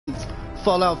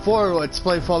Fallout 4. Let's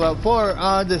play Fallout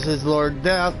 4. This is Lord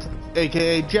Death,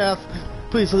 aka Jeff.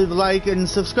 Please leave a like and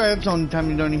subscribe. It's the only time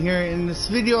you're going to hear it. In this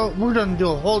video, we're going to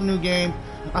do a whole new game.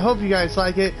 I hope you guys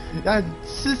like it.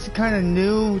 This is kind of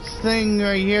new thing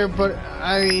right here, but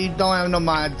I don't have no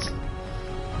mods.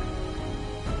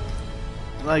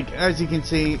 Like, as you can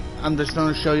see, I'm just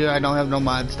going to show you I don't have no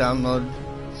mods downloaded.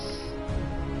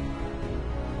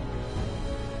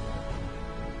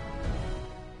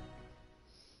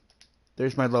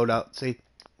 There's my loadout. See?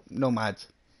 No mods.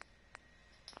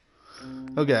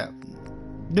 Okay.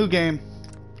 New game.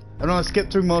 I don't want to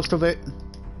skip through most of it.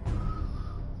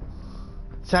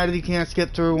 Sadly, you can't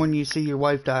skip through when you see your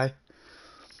wife die.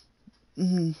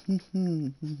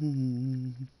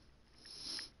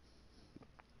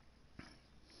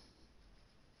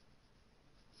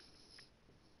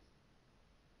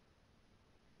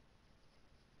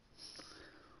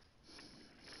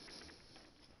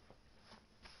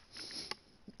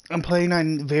 I'm playing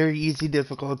on very easy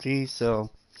difficulty, so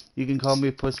you can call me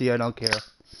a pussy, I don't care.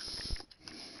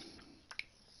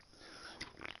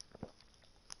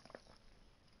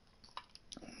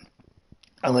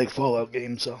 I like Fallout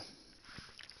games, so.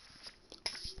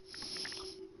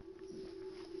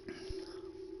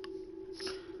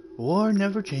 War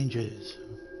never changes.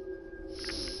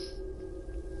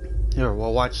 Here,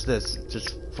 well, watch this,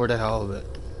 just for the hell of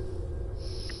it.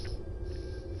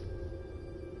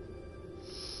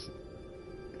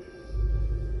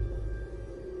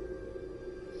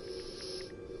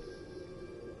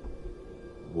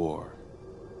 War.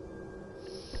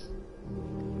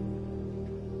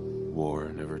 War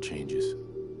never changes.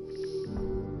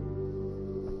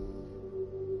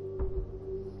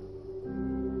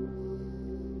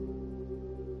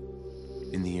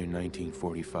 In the year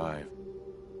 1945,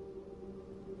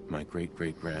 my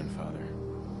great-great-grandfather,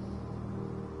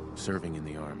 serving in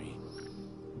the army,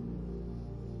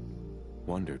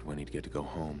 wondered when he'd get to go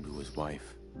home to his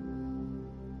wife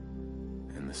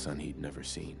and the son he'd never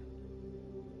seen.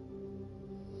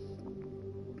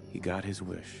 He got his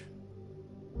wish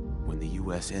when the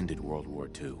U.S. ended World War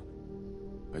II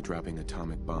by dropping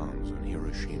atomic bombs on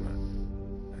Hiroshima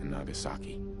and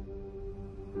Nagasaki.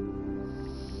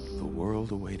 The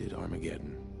world awaited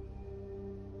Armageddon.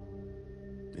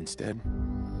 Instead,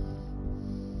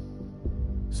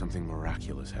 something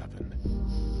miraculous happened.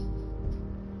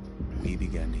 We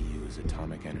began to use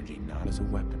atomic energy not as a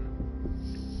weapon,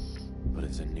 but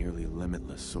as a nearly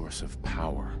limitless source of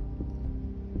power.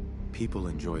 People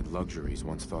enjoyed luxuries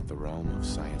once thought the realm of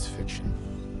science fiction.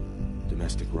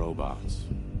 Domestic robots,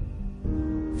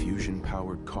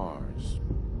 fusion-powered cars,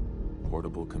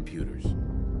 portable computers.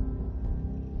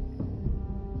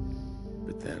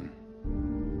 But then,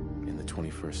 in the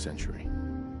 21st century,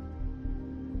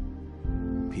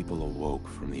 people awoke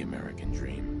from the American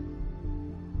dream.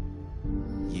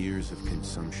 Years of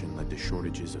consumption led to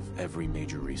shortages of every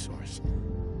major resource.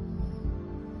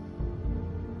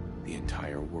 The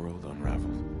entire world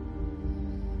unraveled.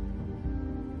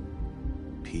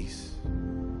 Peace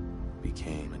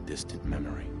became a distant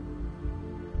memory.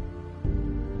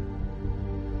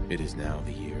 It is now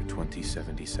the year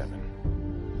 2077.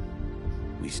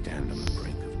 We stand on the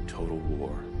brink of total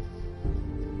war.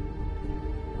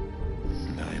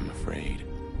 And I am afraid.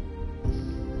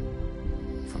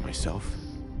 For myself,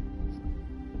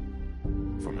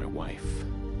 for my wife,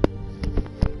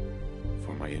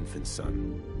 for my infant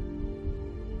son.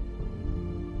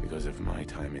 Because if my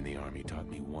time in the army taught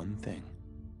me one thing,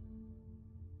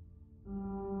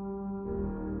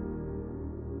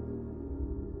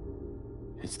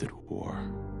 it's that war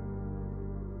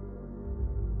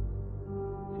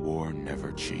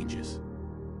never changes.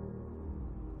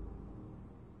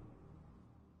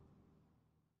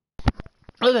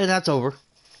 Okay, that's over.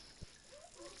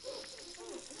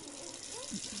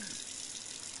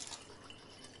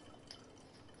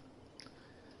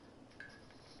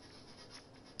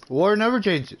 War never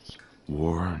changes.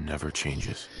 War never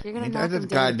changes. You're gonna knock him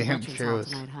dead at the veterans hall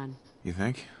tonight, hon. You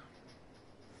think?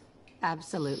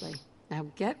 Absolutely. Now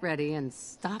get ready and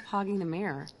stop hogging the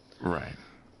mirror. Right.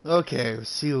 Okay, let's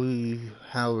see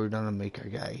how we're gonna make our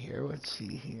guy here. Let's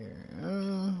see here.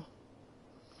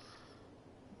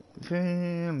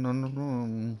 Okay,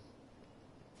 no.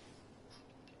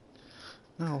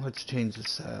 Now let's change the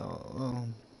style.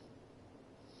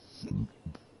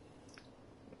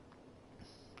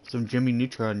 Some Jimmy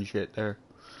Neutron shit there.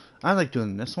 I like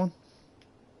doing this one.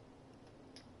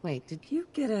 Wait, did you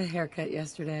get a haircut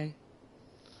yesterday?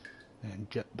 And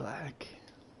jet black.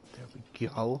 There we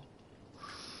go.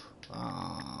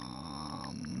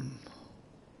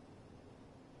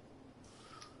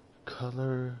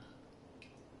 Color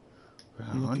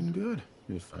Looking good,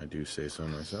 if I do say so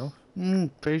myself.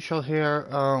 Facial hair,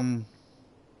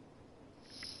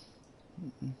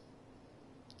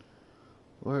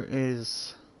 where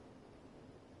is...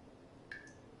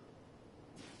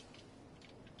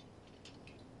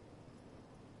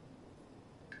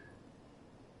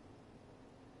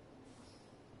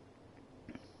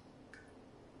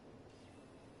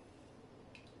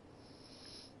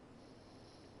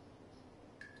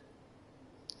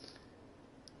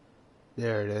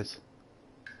 There it is.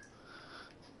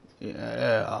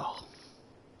 Yeah.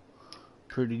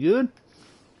 Pretty good.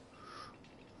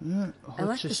 Yeah, I like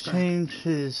let's this just guy. change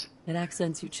his It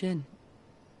accents your chin.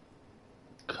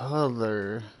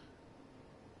 color.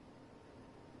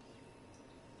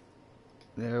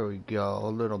 There we go. A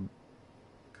little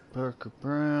darker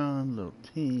brown, a little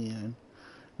tan.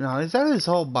 Now, is that his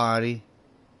whole body?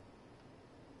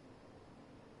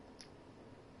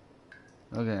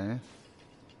 Okay.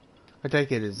 I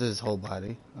take it as his whole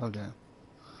body. Okay.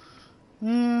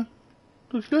 Yeah,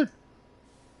 looks good.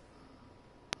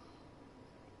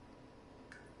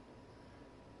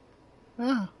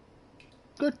 Yeah,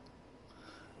 good.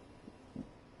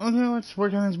 Okay, let's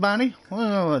work on his body.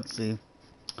 Well, let's see.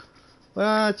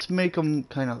 Let's make him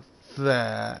kind of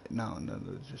fat. No,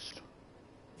 just...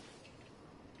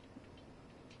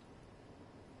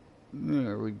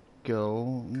 There we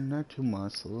go. Not too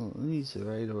muscle. He's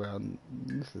right around...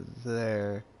 This is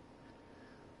there.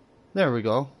 There we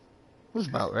go. That's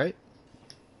about right.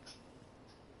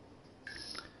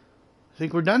 I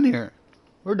think we're done here.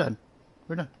 We're done.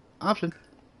 We're done. Option.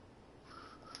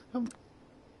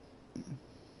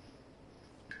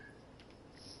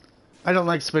 I don't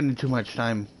like spending too much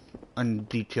time on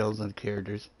details on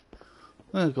characters.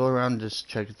 I'm gonna go around and just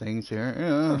check things here.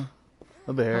 Yeah.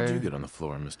 A bear. How'd you get on the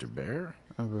floor, Mr. Bear?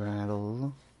 A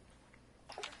rattle.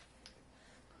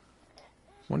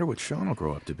 Wonder what Sean will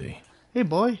grow up to be. Hey,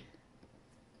 boy.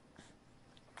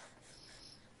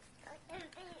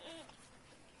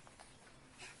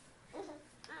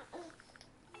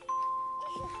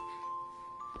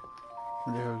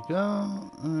 There we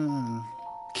go.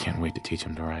 Can't wait to teach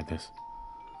him to ride this.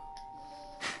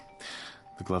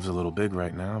 The glove's a little big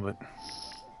right now, but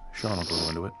Sean will grow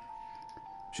into it.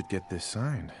 Should get this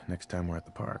signed next time we're at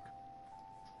the park.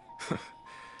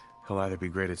 He'll either be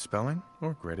great at spelling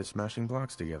or great at smashing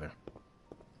blocks together.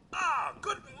 Ah,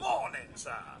 good morning,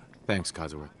 sir. Thanks,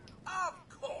 Codsworth. Of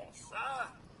course, sir.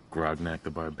 Grognak the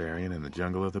Barbarian in the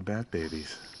Jungle of the Bat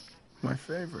Babies. My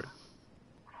favorite.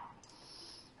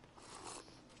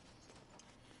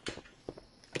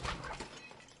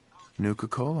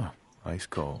 Nuka-Cola. Ice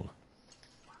cold.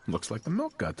 Looks like the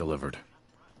milk got delivered.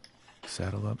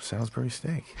 Saddle up Salisbury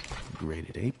steak.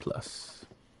 Graded A+.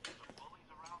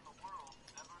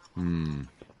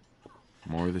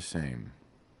 More of the same.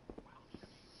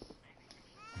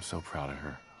 I'm so proud of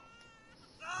her.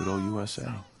 Good old USA.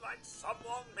 Sounds like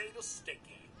someone made a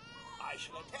sticky. I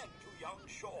shall attend to young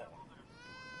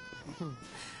Sean.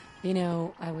 You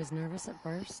know, I was nervous at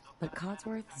first, but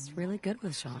Codsworth's really good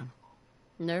with Sean.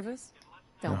 Nervous?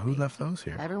 Now, Don't who be. left those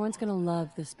here? Everyone's gonna love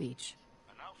the speech.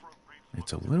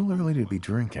 It's a little early to be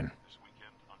drinking. This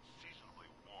weekend,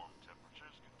 unseasonably warm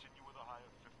temperatures continue with a high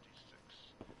of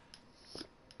 56.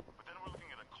 But then we're looking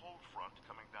at a cold front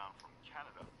coming down from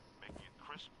Canada, making it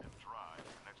crisp and dry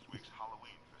for next week's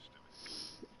Halloween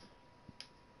festivities.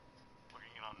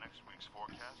 Looking in on next week's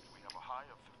forecast, we have a high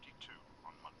of 52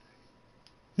 on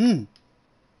Monday.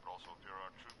 But also appear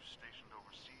our troops stationed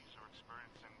overseas are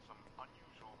experiencing some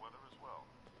unusual weather as well.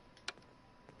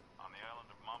 On the island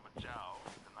of Mamba Jau,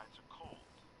 the nights are cold,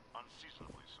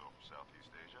 unseasonably so for Southeast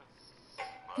Asia.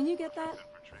 But Can you get that?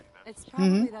 infantry, that's It's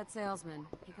probably that salesman.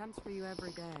 He comes for you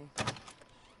every day.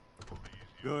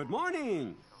 Good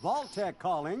morning. Vault-Tec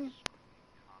calling.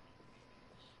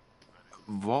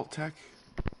 Vault-Tec?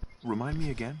 Remind me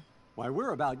again? Why,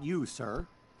 we're about you, sir,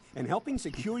 and helping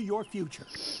secure your future.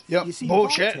 Yep, You see,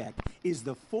 bullshit. Vault-Tec is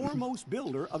the foremost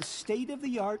builder of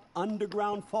state-of-the-art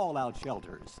underground fallout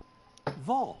shelters.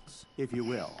 Vaults, if you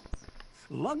will.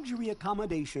 Luxury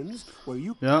accommodations where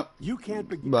you can't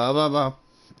begin. Blah, blah, blah.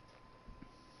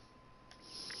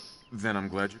 Then I'm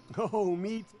glad you... Oh,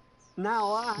 meet.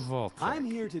 Now Vault-Tec. I'm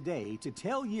here today to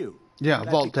tell you Yeah,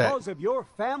 that Vault-Tec. because of your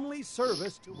family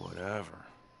service to Whatever.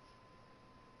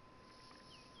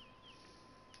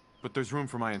 But there's room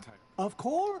for my entire... Of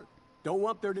course. Don't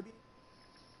want there to be.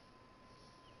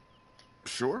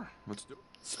 Sure, let's do it.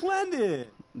 Splendid.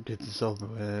 Get this over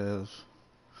with.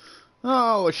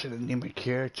 Oh, I should have named my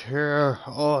character.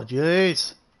 Oh,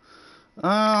 jeez.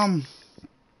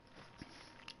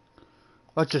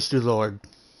 Let's just do Lord.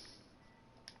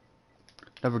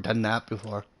 Never done that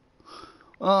before.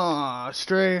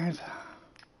 Strength.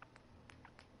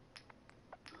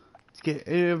 Let's get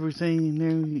everything in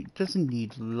there. He doesn't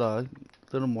need luck.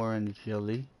 A little more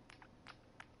agility.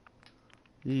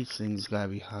 These things gotta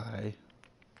be high.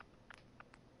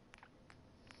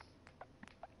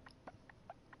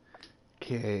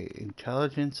 Okay,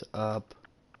 intelligence up.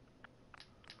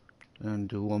 And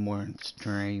do one more in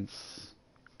strength.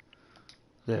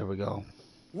 There we go.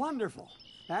 Wonderful.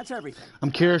 That's everything.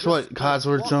 I'm curious what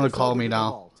Codsworth's gonna call me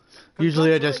now.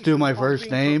 Usually I just do my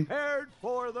first name. Prepared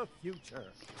for the future.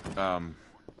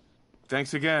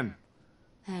 Thanks again.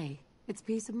 Hey, it's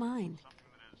peace of mind.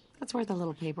 That's worth a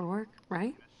little paperwork,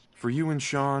 right? For you and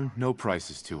Sean, no price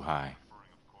is too high.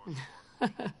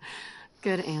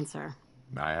 Good answer.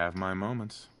 I have my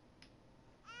moments.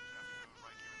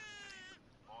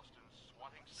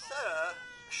 Sir,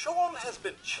 Sean has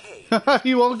been changed.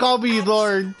 You won't call me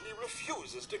Lord. He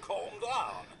refuses to calm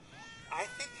down. I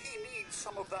think he needs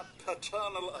some of that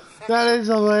paternal affection. That is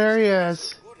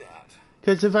hilarious. Good at.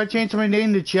 Because if I change my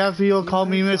name to Jeff, he'll call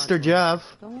me Mr. Jeff.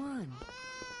 Go on.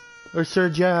 Or Sir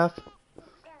Jeff.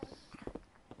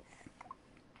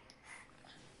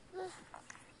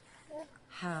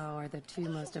 How are the two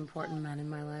most important men in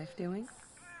my life doing?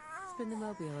 Spin the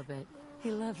mobile a bit. He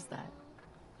loves that.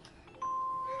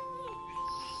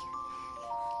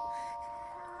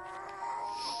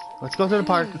 Let's go to the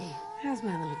park. Hey, how's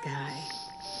my little guy?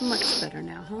 Much better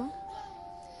now, huh?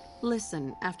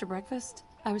 Listen, after breakfast,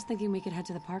 I was thinking we could head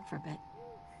to the park for a bit.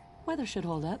 Weather should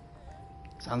hold up.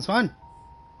 Sounds fun.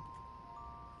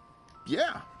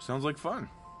 Yeah, sounds like fun.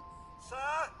 Sir,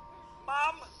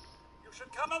 Mum, you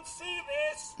should come and see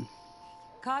this.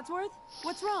 Codsworth,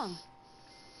 what's wrong?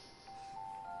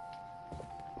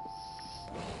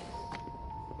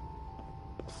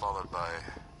 Followed by...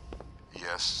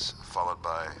 Yes, followed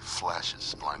by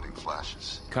flashes, blinding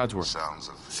flashes. Codsworth. Sounds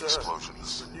of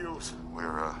explosions. News.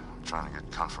 We're trying to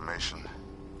get confirmation.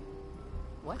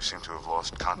 What? We seem to have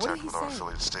lost What did contact he with our say?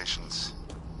 affiliate stations.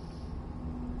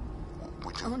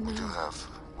 We do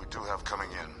have coming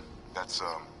in. That's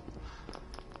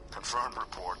confirmed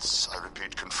reports. I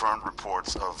repeat, confirmed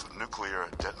reports of nuclear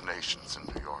detonations in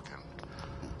New York and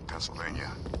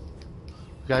Pennsylvania.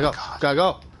 Gotta go. God. Gotta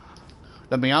go.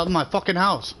 Let me out of my fucking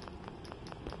house.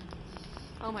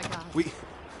 Oh my god.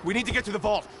 We need to get to the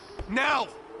vault now.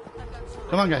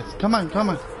 Come on, guys. Come on, come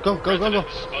on. Go, go, go, go.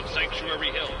 Residents of Sanctuary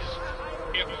Hills,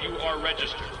 if you are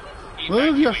registered,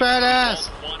 Move your evacuate fat ass.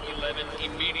 Vault 111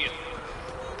 immediately.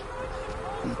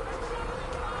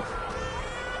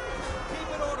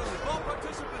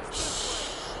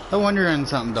 I'm wondering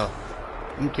something though.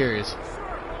 I'm curious.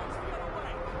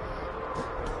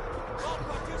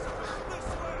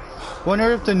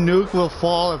 Wonder if the nuke will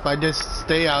fall if I just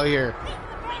stay out here.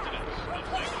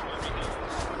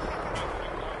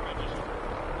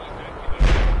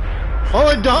 Oh,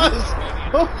 it does!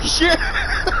 Oh shit!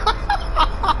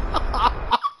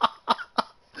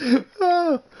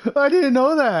 Oh, I didn't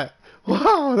know that.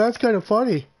 Wow, that's kind of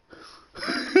funny.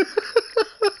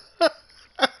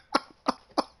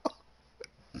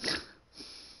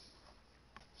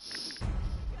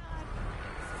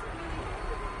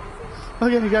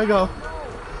 Okay, you gotta go.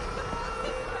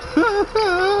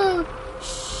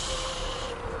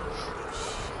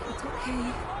 It's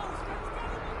okay.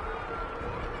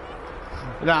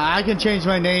 Nah, I can change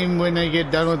my name when I get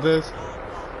done with this.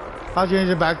 I'll change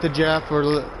it back to Jeff or...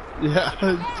 Yeah.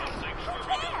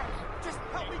 Just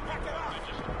help me pack it up.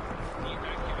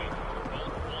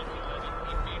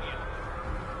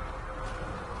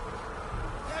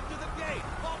 Get to the gate.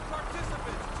 Vault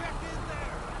participants, check in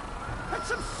there.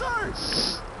 That's absurd.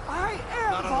 I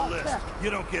am Not on Vault the list. Tech. You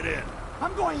don't get in.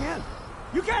 I'm going in.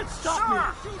 You can't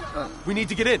stop me. We need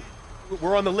to get in.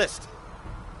 We're on the list.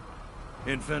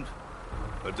 Infant,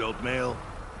 adult male,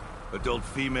 adult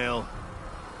female.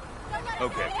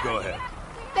 Okay, go ahead.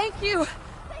 Thank you.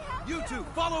 You two,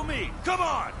 follow me. Come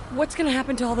on. What's gonna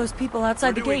happen to all those people outside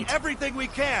We're the doing gate? everything we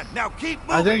can. Now keep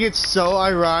moving. I think it's so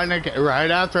ironic,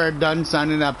 right after I'm done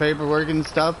signing that paperwork and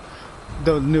stuff,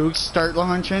 the nukes start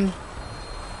launching.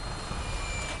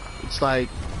 It's like,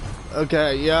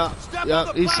 okay, yeah, Step yeah,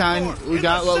 on the it's time, platform, we in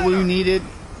got the what we center. needed,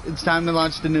 it's time to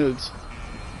launch the nukes.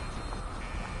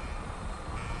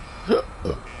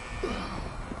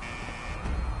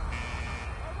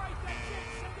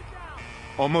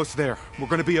 Almost there. We're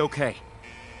gonna be okay.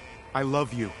 I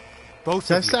love you. Both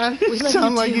Does of you. that We love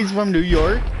sound you like too. he's from New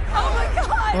York? Oh my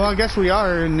god! Well, I guess we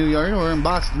are in New York, or in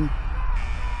Boston.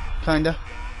 Kinda.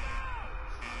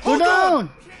 Go Hold on! down!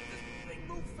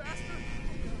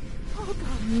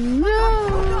 No!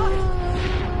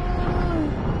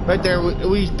 Right there,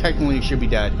 we technically should be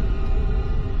dead.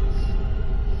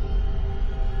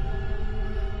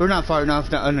 We're not far enough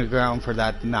to underground for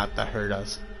that not to hurt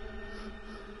us.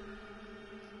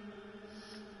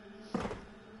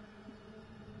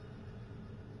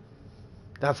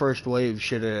 That first wave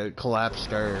should have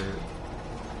collapsed our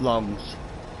lungs.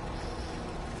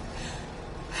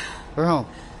 We're home.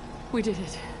 We did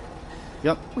it.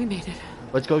 Yep. We made it.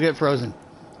 Let's go get Frozen.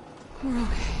 We're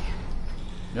okay.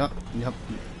 Yep.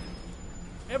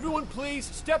 Everyone please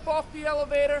step off the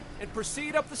elevator and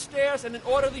proceed up the stairs in an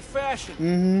orderly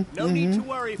fashion. No need to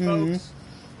worry, folks.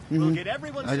 We'll get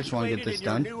everyone I just want to get this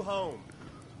done. New home.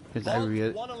 Because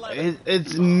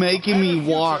it's making me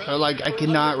walk like I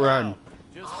cannot run.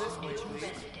 Just this way.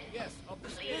 Yes, up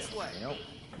this way.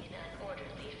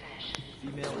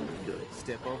 Female, good.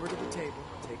 Step over to the table.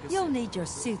 Take a You'll seat. need your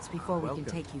suits before we can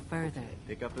take you further.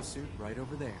 Pick up a suit right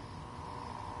over there.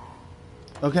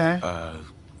 Okay.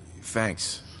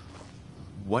 Thanks.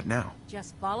 What now?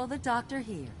 Just follow the doctor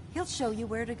here. He'll show you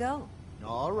where to go.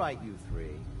 All right, you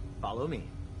three. Follow me.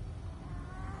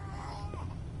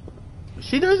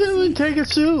 She doesn't even take a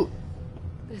suit.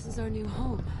 This is our new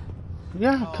home.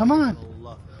 Yeah, come on.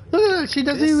 Look at that. She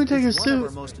doesn't even take a This is one of our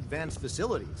suit. most advanced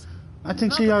facilities. I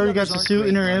think Not she that the already got others the aren't suit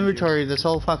in great, her mind you. inventory this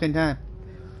whole fucking time.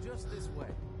 Just this way.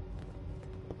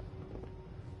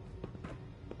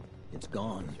 It's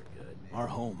gone. Our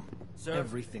home. Sir?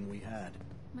 Everything we had.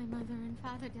 My mother and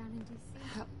father down in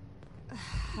D.C.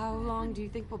 How long do you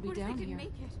think we'll be down here?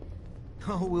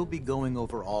 Oh, we'll be going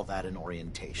over all that in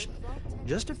orientation.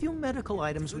 Just a few medical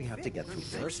items we have to get through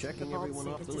first. Checking everyone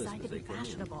off the list as they come in.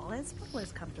 Fashionable as well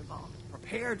as comfortable.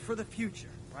 Prepared for the future,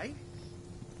 right?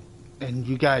 And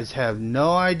you guys have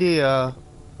no idea.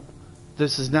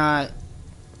 This is not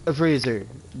a freezer.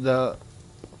 The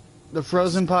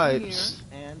frozen pipes.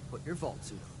 And put your vault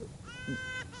suit on.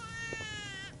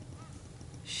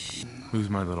 Who's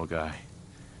my little guy?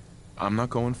 I'm not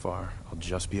going far. I'll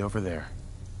just be over there.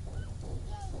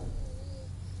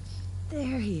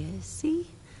 There he is. See?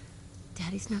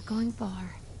 Daddy's not going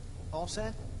far. All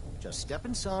set? Just step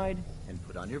inside and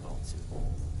put on your vault suit.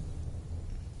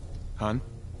 Hun?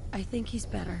 I think he's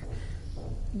better.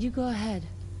 You go ahead.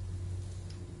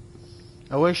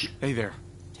 I wish. Hey there.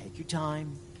 Take your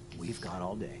time. We've got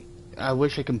all day. I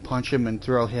wish I can punch him and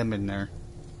throw him in there.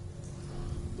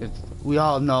 We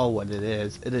all know what it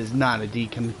is. It is not a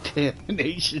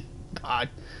decontamination pod.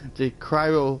 It's a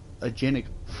cryogenic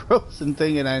frozen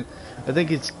thing, and I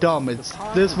think it's dumb. It's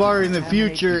this far in the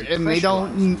future, and they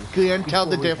can't tell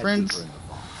the difference.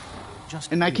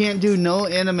 And I can't do no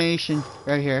animation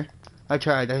right here. I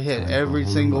tried. I hit every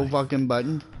single fucking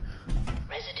button.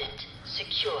 Resident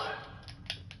secure.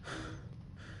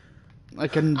 I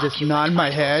can just nod my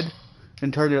head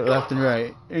and turn it left and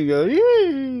right and go, yeah,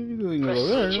 and go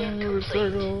there,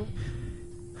 circle.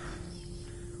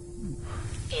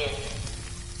 In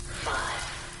 5,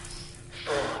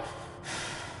 4,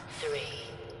 3,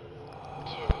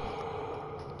 2,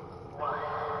 1.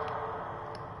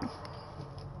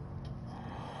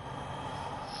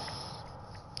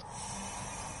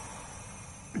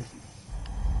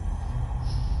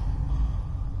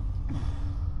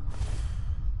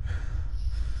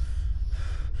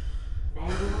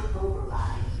 Manual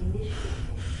override initiated.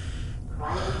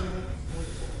 Cryogenic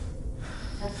stasis.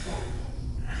 Suspend.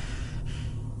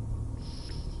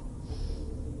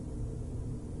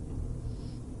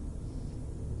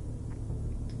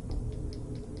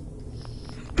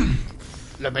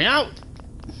 Let me out!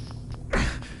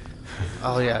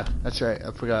 Oh yeah, that's right.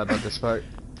 I forgot about this part.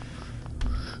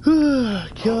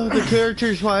 Kill the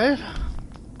character's wife.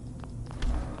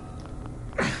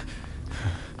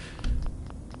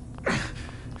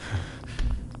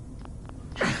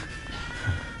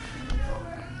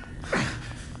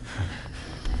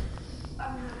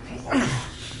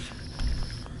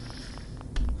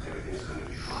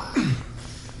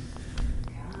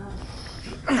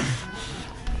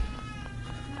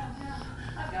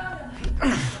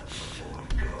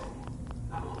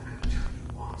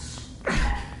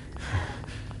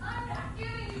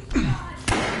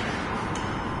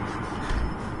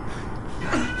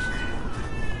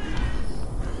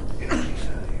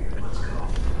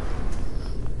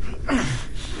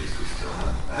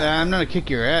 I'm gonna kick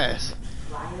your ass.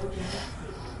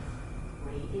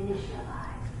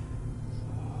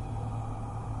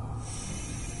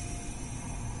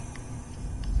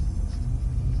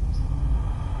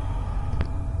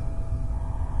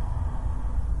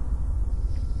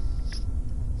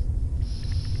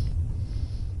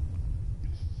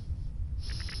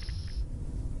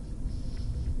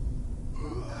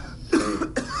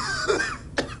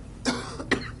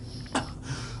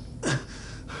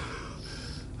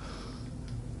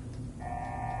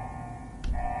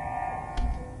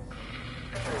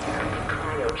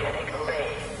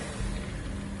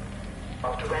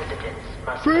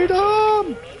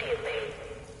 Freedom!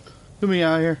 Get me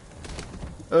out of here.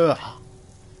 Ugh.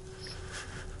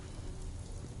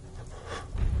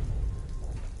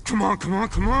 Come on, come on,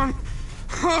 come on!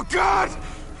 Oh, God!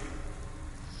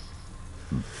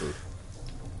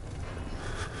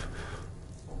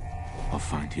 I'll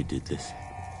find who did this,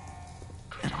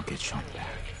 and I'll get Sean back.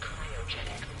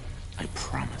 I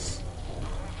promise.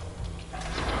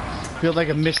 Feels like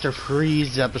a Mr.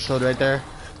 Freeze episode right there.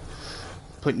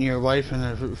 Putting your wife in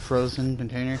a frozen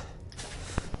container.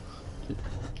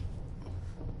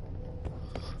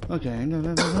 Okay.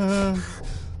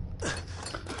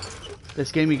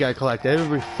 This game you gotta collect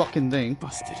every fucking thing.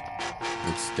 Busted.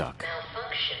 We're stuck.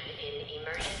 Malfunction in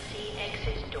emergency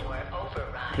exit door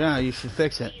override. Yeah, you should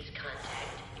fix it.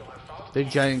 Big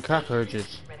giant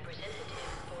cockroaches.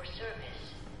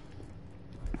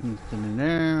 Anything in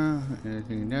there?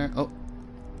 Anything in there? Oh.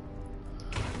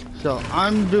 So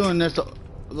I'm doing this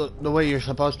the way you're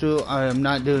supposed to. I am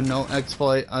not doing no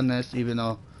exploit on this, even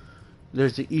though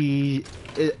there's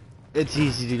it's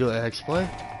easy to do an exploit.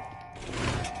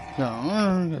 So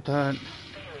got that.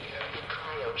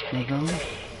 Okay.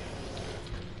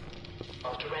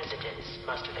 Alt residents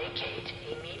must vacate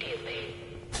immediately.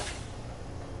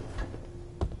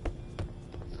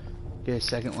 Get a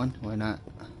second one. Why not?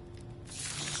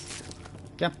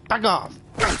 Yeah, back off!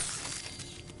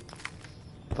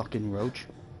 Fucking roach.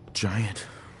 Giant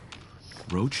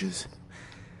roaches?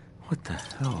 What the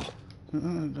hell?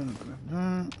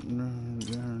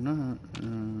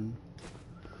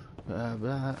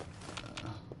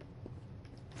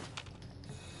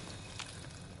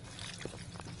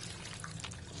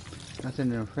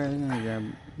 Nothing in front. I got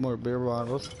more beer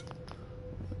bottles.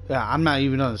 Yeah, I'm not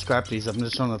even gonna scrap these. I'm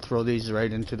just gonna throw these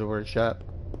right into the workshop.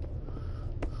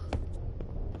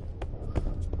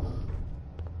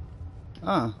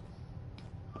 Ah.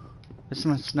 This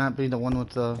must not be the one with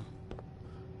the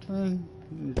thing.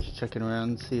 Just checking around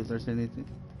and see if there's anything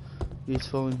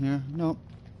useful in here. Nope.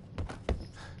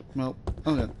 Nope.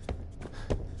 Okay.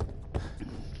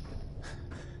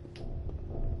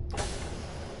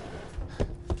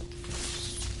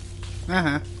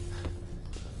 Uh-huh.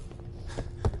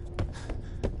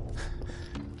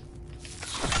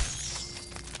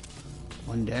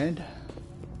 One dead.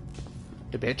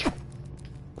 The bitch.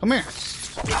 Come here.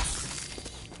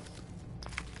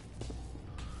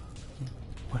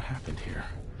 What happened here?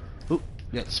 Ooh,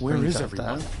 where is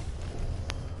everyone?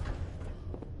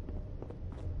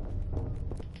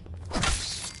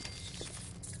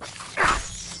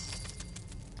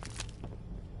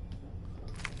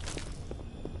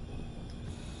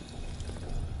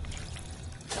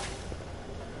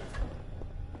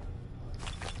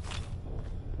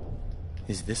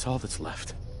 Is this all that's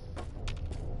left?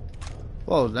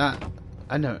 Whoa, that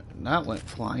went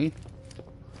flying.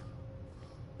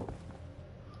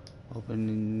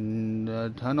 Opening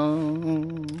the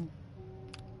tunnel.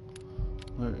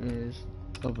 Where is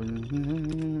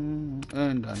open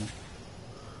and done?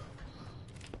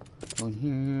 Go in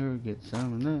here, get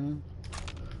some of that.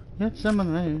 Get some of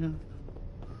that.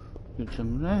 Get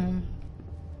some of that.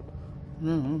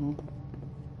 No.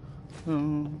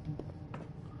 No.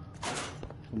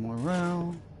 Some more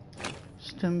around.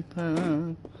 Stim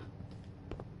pack.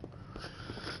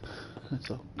 That's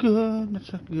all good.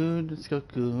 That's all good. That's all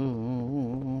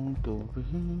good. Go over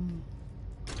here.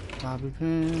 Bobby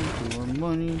pin. Do our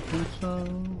money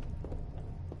pencil.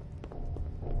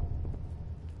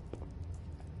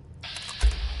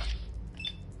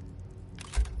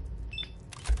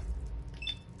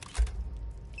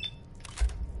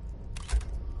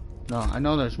 No, I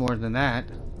know there's more than that.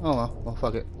 Oh well,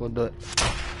 fuck it. We'll do it.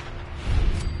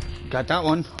 Got that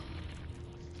one.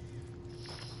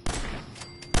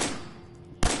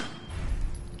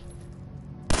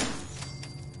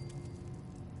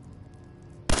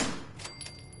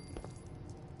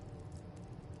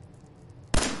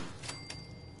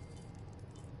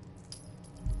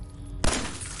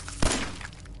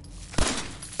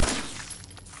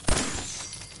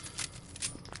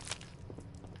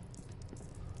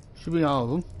 Should be all of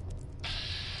them.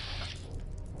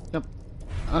 Yep.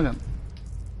 Okay.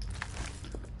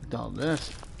 With all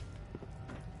this.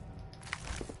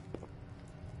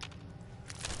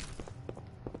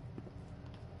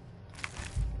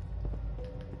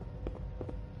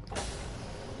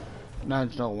 Now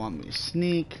just don't want me to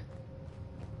sneak.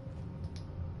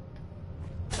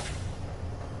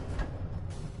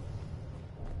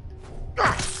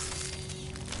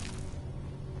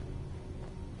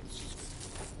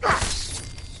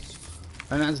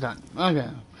 And that's done. Okay,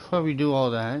 before we do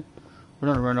all that, we're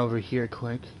gonna run over here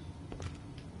quick.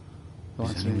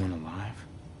 Is anyone alive?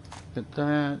 Get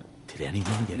that. Did Did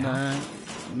anyone get out?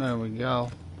 There we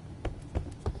go.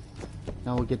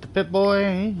 Now we get the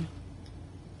Pip-Boy.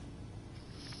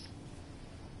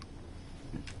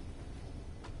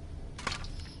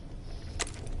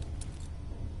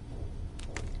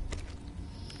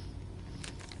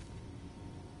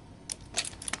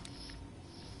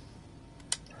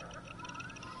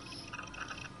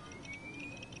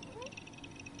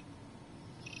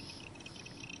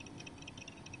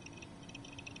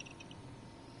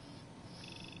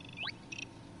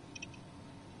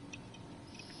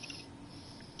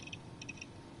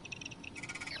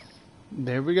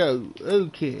 There we go.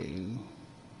 Okay.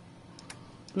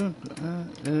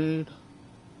 Aid.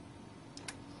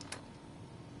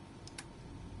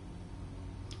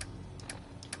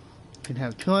 Can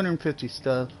have 250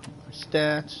 stuff or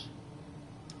stats.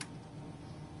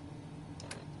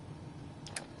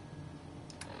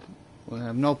 We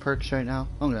have no perks right now.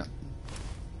 Okay.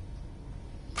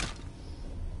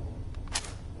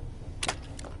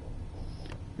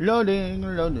 Loading,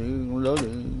 loading,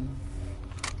 loading.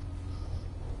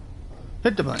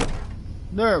 Hit the button.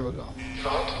 There we go.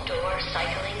 Vault door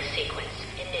cycling sequence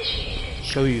initiated.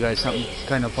 Show you guys something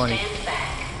kind of funny. Stand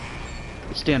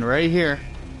back. Stand right here.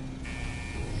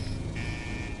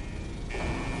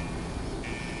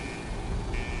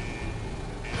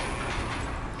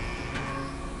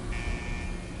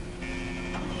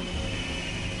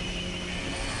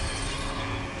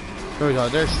 There we go.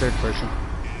 There's third person.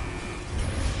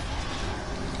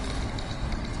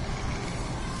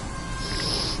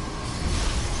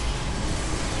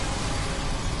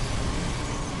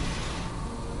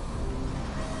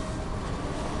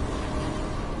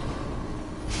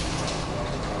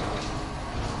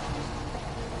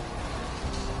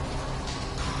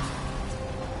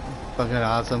 Fucking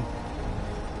awesome.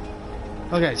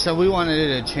 Okay, so we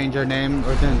wanted to change our name,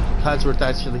 or then Codsworth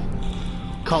actually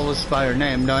call us by our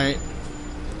name, right?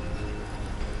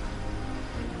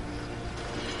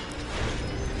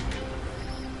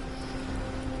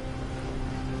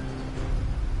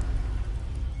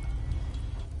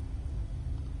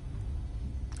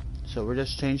 So we're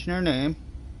just changing our name.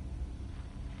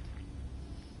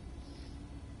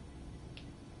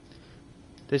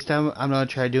 This time I'm gonna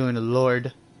try doing a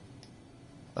Lord.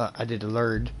 I did a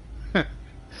Lord.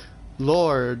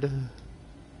 Lord.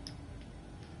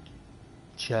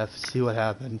 Jeff, see what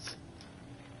happens.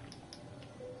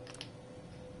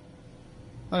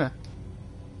 Okay.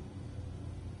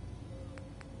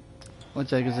 1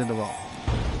 second in the vault.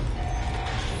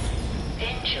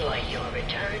 Enjoy your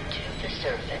return to the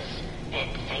surface,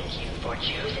 and thank you for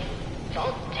choosing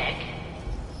Vault Tech.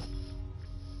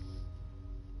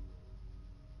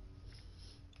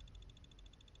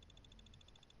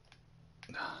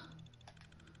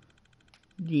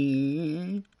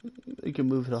 Yeah, we can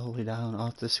move it all the way down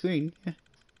off the screen. Yeah.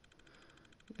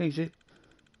 Exit.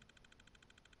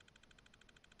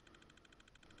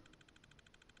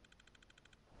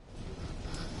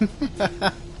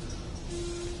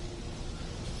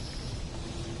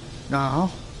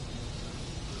 No.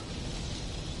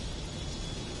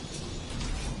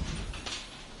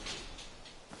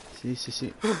 See.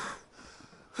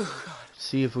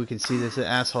 See if we can see this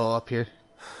asshole up here.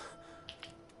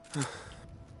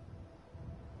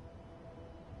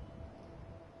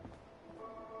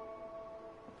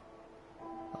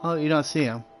 Oh, you don't see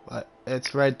him, but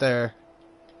it's right there.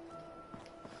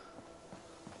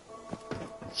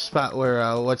 Spot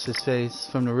where, what's his face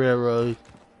from the railroad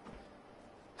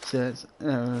says,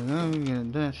 I'm gonna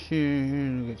dash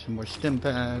here, get some more stim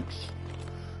packs.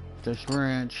 This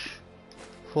ranch,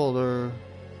 folder,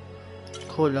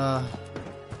 cola.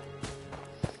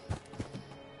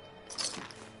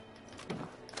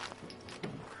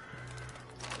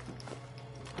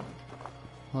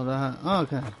 Hold on, oh,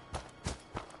 okay.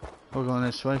 We're going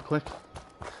this way, quick.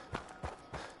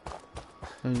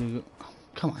 There you go.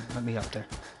 Come on, let me up there.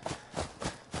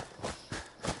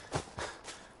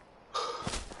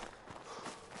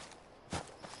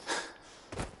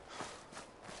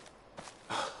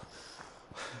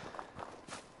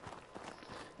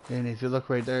 And if you look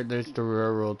right there, there's the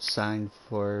railroad sign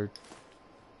for,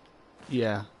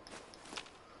 yeah.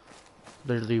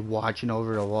 Literally watching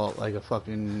over the vault like a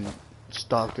fucking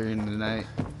stalker in the night.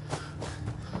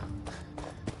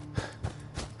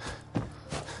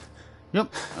 Yep,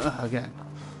 again.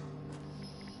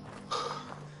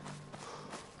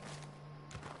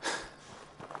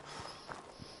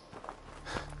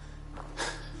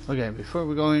 Okay, before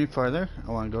we go any farther,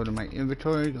 I want to go to my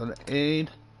inventory, go to aid.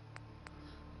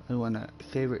 I want to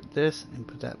favorite this and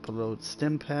put that below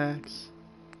stim packs.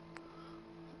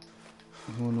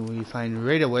 when we find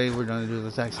Raidaway, we're gonna do the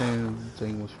exact same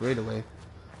thing with Raidaway.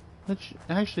 Which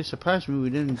actually surprised me we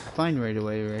didn't find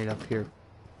Raidaway right up here.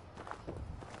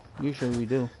 Usually we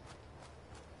do.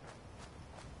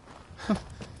 Huh.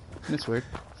 That's weird.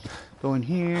 Go in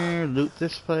here, loot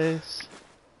this place.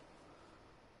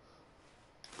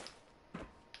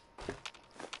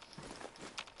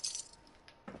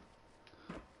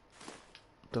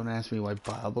 Don't ask me why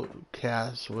Bible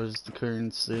cash was the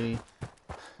currency.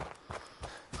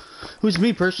 Who's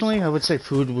me personally? I would say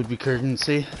food would be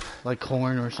currency, like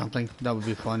corn or something. That would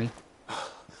be funny.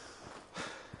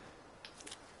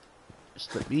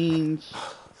 Just the beans.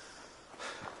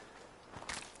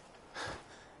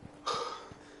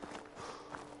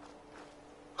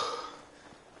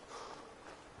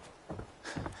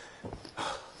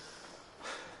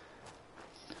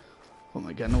 Oh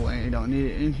my god, no way, I don't need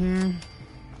it in here.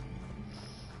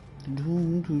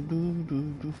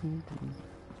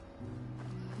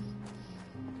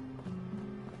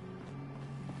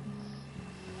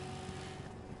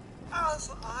 As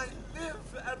I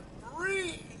live and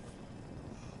breathe.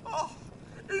 Oh,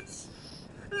 it's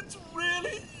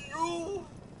really you.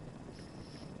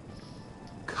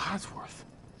 Codsworth.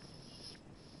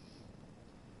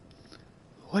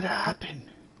 What happened?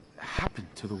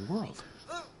 Happened to the world?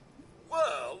 The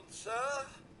world, sir?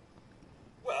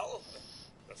 Well,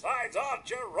 besides our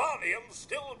geraniums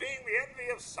still being the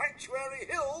envy of Sanctuary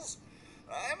Hills,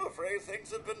 I'm afraid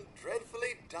things have been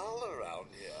dreadfully dull around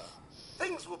here.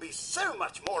 Things will be so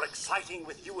much more exciting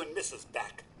with you and Mrs.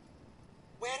 back.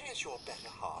 Where is your better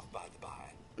half, by the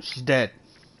by? She's dead.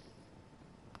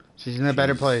 She's in a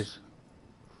better place.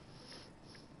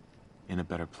 In a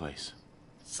better place.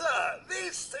 Sir,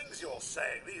 these things you're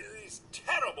saying, these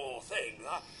terrible things,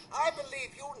 I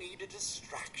believe you need a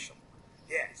distraction.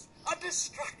 Yes, a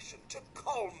distraction to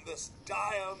calm this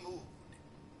dire mood.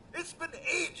 It's been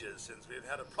ages since we've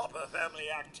had a proper family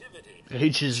activity.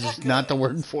 Ages is not the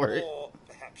word for it. Or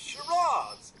perhaps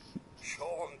charades.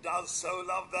 Sean does so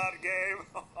love that game.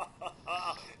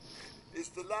 Is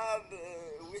the lad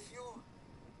with you?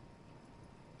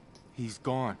 He's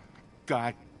gone.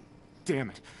 God damn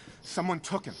it. Someone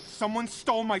took him. Someone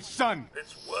stole my son.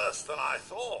 It's worse than I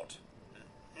thought.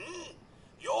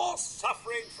 You're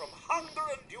suffering from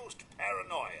hunger-induced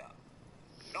paranoia.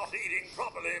 Not eating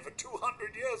properly for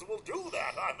 200 years will do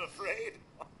that, I'm afraid.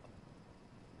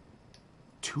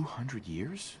 200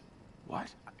 years?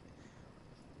 What?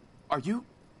 Are you...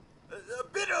 A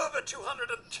bit over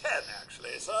 210,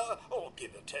 actually, sir. Or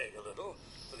give or take a little,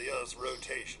 for the Earth's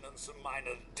rotation and some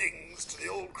minor dings to the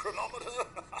old chronometer.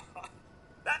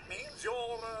 That means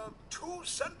you're 2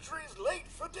 centuries late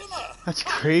for dinner. That's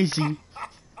crazy.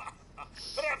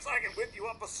 Perhaps I can whip you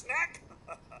up a snack?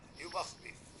 You must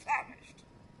be famished.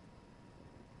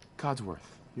 Codsworth,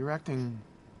 you're acting...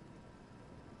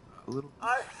 a little...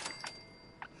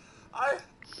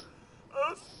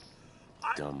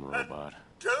 Dumb robot.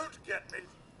 Don't get me.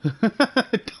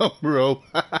 Dumb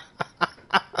robot.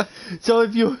 So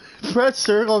if you press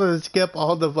circle to skip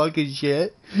all the fucking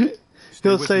shit,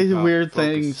 he'll say weird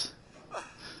things.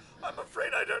 I'm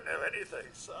afraid I don't know anything,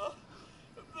 sir.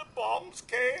 The bombs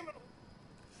came and...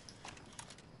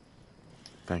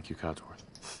 Thank you, Codsworth.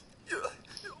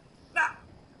 Now,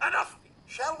 enough.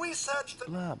 Shall we search the...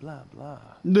 Blah, blah, blah.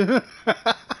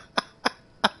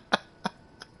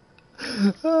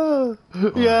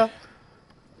 Yeah.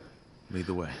 Lead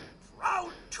the way.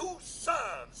 Proud to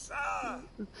serve, sir.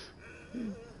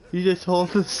 You just hold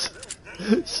this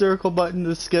circle button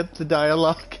to skip the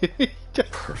dialogue.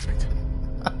 Perfect.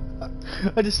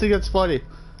 I just think that's funny.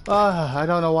 I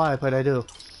don't know why, but I do.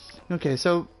 Okay,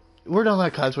 so we're gonna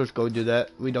let Codsworth go do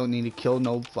that. We don't need to kill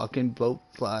no fucking boat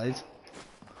flies.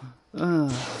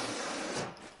 Doing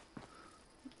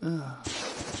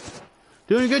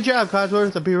a good job,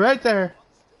 Codsworth. I'll be right there.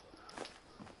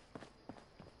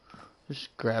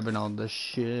 Just grabbing all this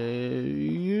shit.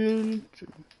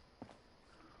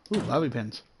 Ooh, bobby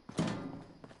pins.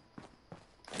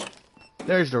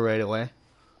 There's the Raidaway.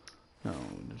 No,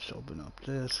 just open up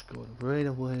this. Go to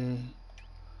Raidaway.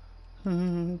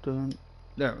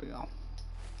 There we go.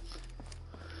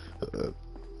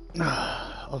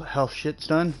 All the health shit's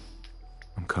done.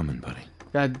 I'm coming, buddy.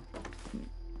 God.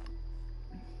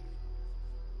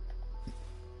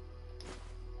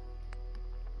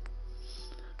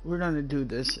 We're gonna do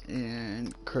this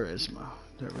in charisma.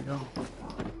 There we go.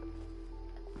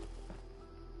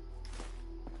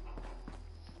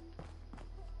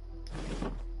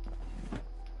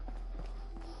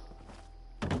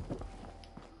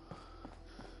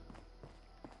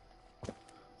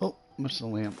 Oh, missed the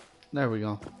lamp. There we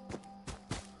go.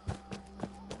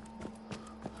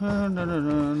 Go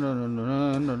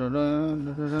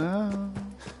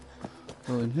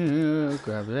in here,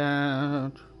 grab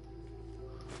that.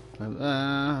 Grab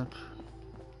that.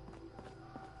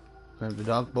 Grab the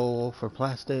dog bowl for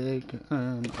plastic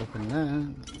and open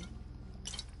that.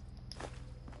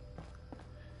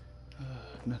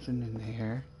 Nothing in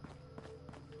there.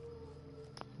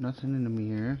 Nothing in the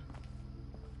mirror.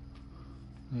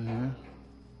 There.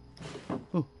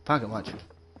 Ooh, pocket watch.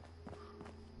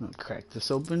 I'm gonna crack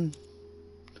this open.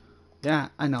 Yeah,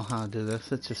 I know how to do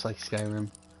this. It's just like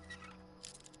Skyrim.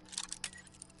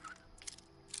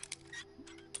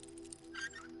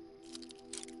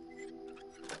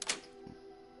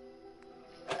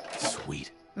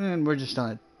 Sweet. And we're just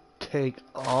gonna take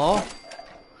all.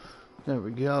 There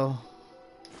we go.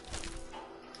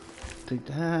 Take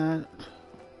that.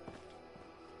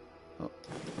 Oh.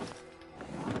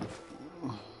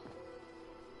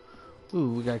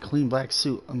 Ooh, we got a clean black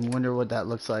suit. I wonder what that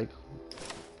looks like.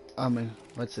 I mean,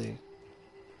 let's see.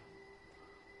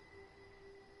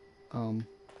 Oh,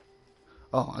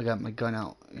 I got my gun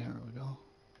out. Here we go.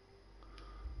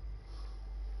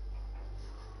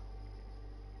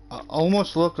 I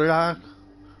almost look like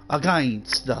a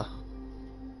gangster.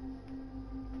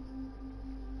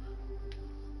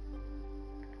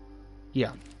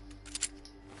 Yeah.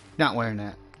 Not wearing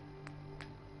that.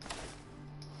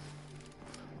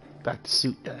 Back to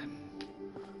suit time.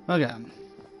 Okay.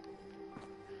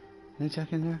 Did I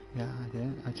check in there? Yeah, I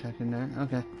did. I checked in there.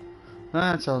 Okay.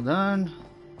 That's all done.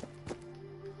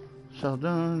 It's all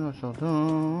done. That's all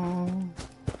done.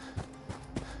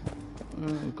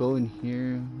 Go in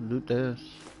here. Loot this.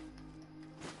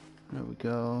 There we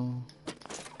go.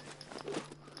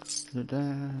 Loot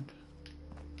that.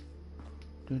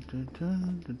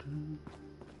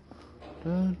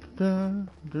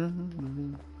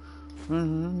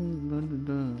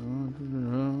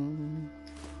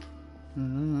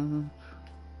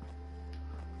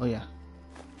 Oh yeah.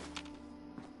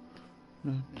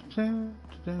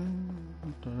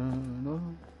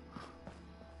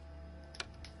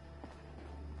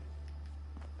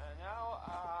 Now,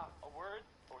 a word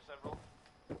or several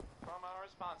from our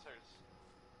sponsors.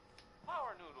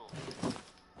 Power Noodles.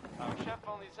 Our chef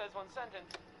only says one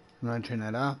sentence. I'm gonna turn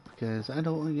that off because I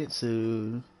don't want to get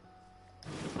sued.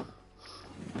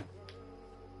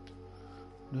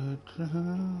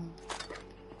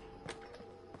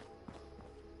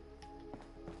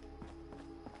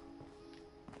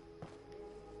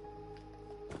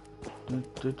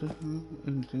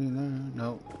 Anything in there?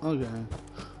 No. Okay.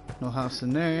 No house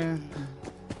in there.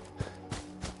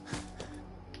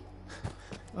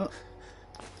 Oh.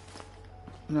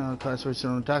 No, class person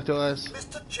don't talk to us.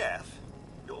 Mr. Jeff.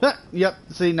 Ah, yep.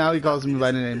 See, now he calls me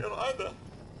by the name.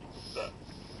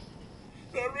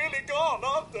 They're really gone,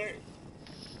 aren't they?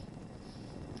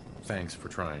 Thanks for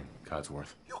trying,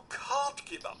 Codsworth. You can't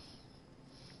give up.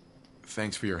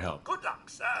 Thanks for your help. Good luck,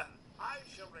 sir. I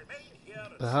shall remain here.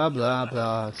 Blah blah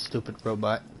blah. Stupid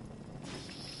robot.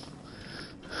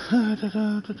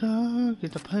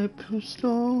 Get the pipe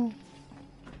pistol.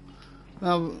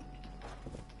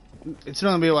 It's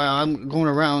gonna be a while. I'm going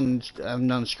around. I'm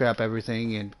gonna scrap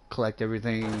everything and collect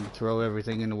everything, and throw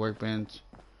everything in the workbench.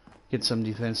 Get some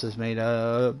defenses made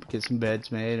up. Get some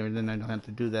beds made, and then I don't have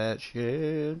to do that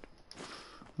shit.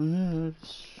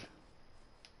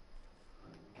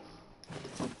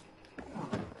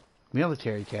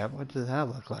 Military cap. What does that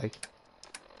look like?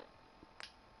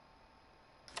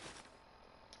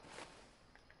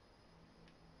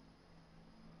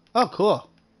 Oh, cool.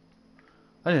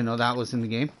 I didn't know that was in the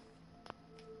game.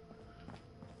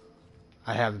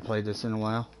 I haven't played this in a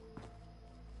while.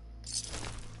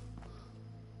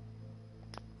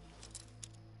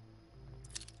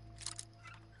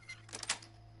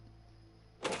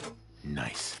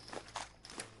 Nice.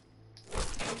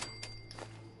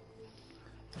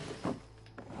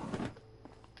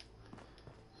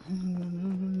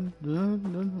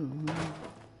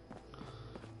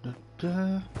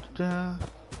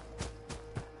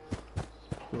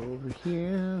 Go over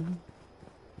here.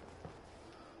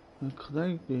 And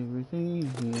collect everything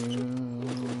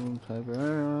here. Type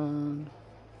around.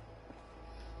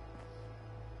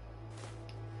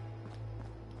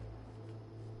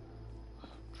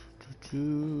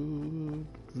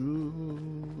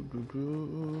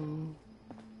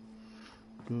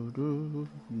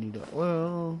 Need the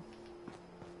oil.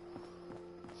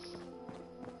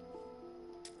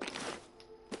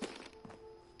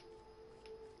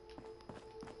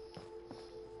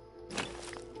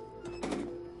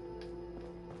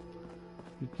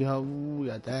 We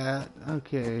got that.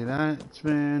 Okay, that's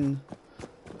been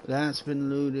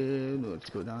looted. Let's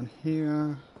go down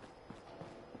here.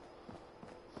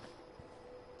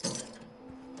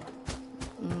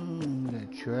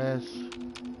 Waitress.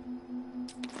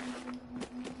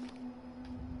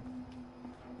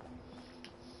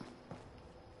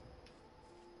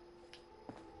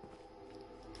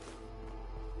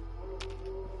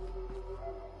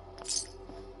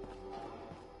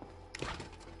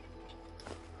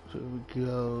 There we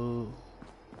go.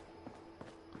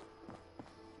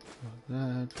 Like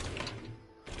that.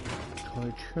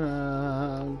 Toy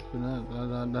truck. Da,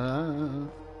 da, da.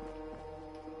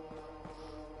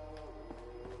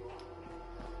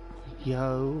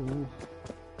 Yo. You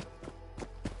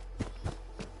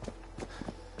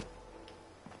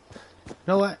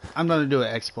know what? I'm gonna do an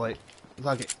exploit.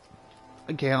 Fuck it.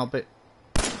 I can't help it.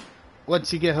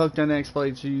 Once you get hooked on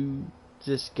exploits, you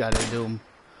just gotta do them.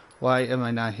 Why am I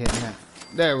not hitting that?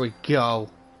 There we go.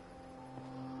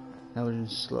 Now we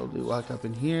just slowly walk up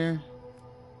in here.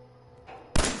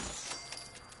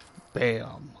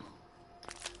 Bam.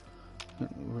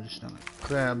 We're just gonna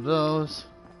grab those.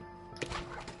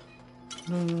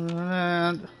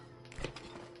 And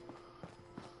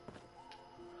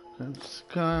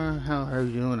Scar, how are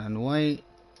you doing on white?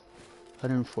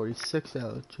 146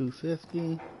 out of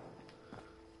 250.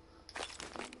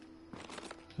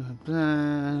 Good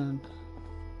blend.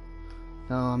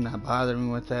 No, I'm not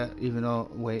bothering with that, even though,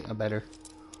 wait, I better.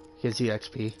 Gives you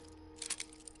XP.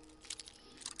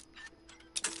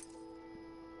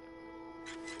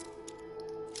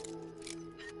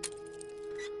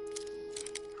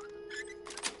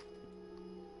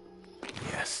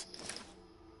 Yes.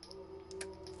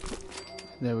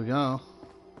 There we go.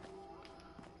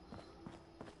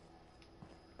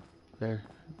 There.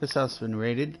 This house has been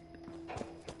raided.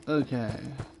 Okay.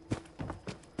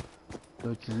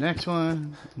 Go to the next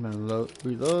one. I'm gonna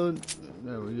reload.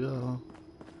 There we go.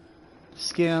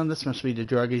 Scan. This must be the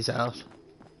druggies house.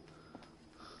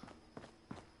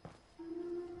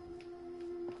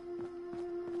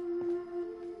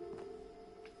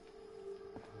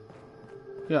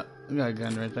 Yeah, I got a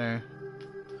gun right there.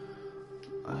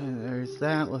 There's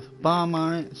that with a bomb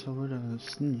on it. So we're gonna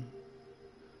sneak.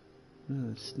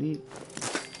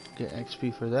 Get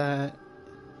XP for that.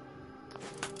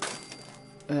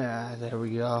 Yeah, there we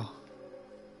go.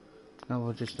 Now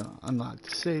we'll just unlock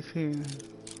the safe here.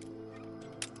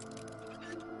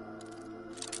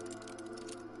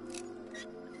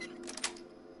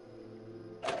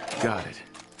 Got it.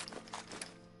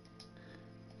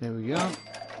 There we go.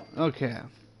 Okay.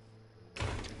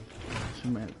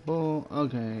 Some Red Bull.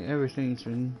 Okay, everything's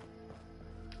been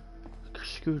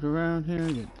screwed around here.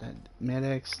 Get that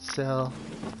Med-X cell.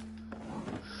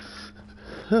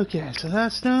 Okay, so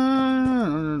that's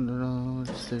done.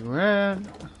 Cigarette.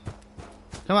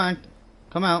 Come on.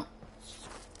 Come out.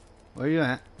 Where you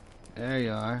at? There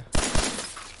you are.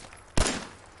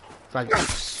 Fuck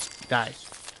it. Die.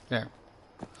 There.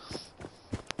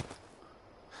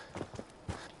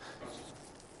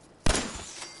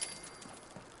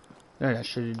 There, that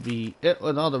should be it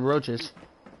with all the roaches.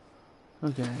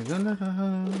 Okay.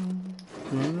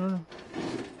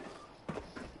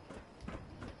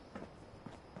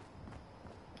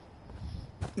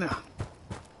 No.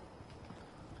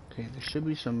 Okay, there should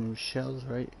be some shells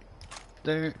right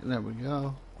there. There we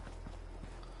go.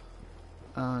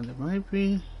 There might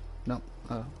be. Nope.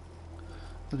 Oh.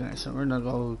 Okay, so we're gonna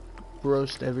go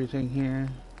roast everything here.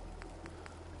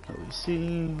 What we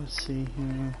see? Let's see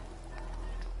here.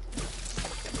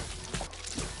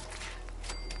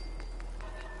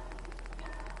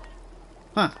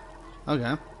 Huh.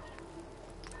 Okay.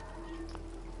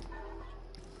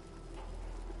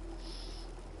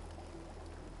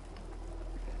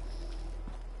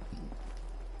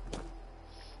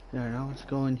 There, now let's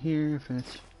go in here. If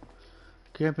it's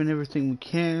grabbing everything we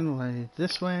can, light it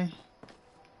this way.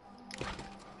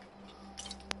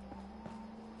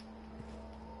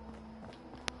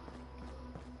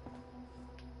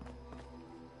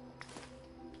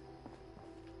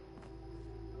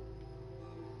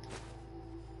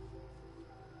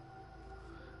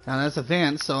 Now that's a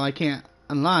vent, so I can't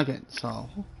unlock it, so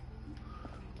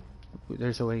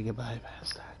there's a way to get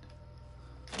bypass that.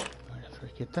 I'm gonna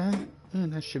forget that,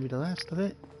 and that should be the last of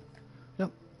it.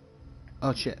 Yep.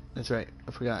 Oh shit, that's right,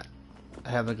 I forgot. I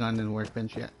haven't gone to the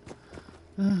workbench yet.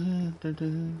 There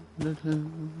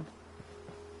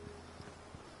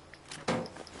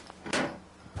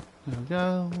we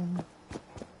go.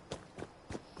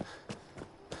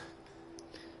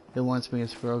 It wants me to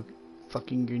throw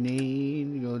fucking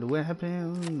grenade, go to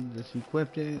weapon, just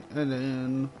equipped it, and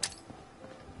then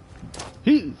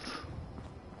heave.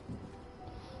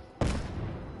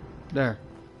 There.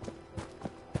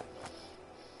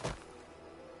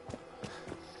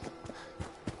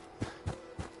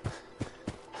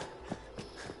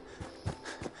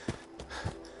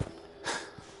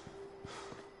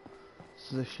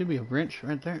 there should be a wrench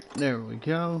right there. There we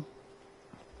go.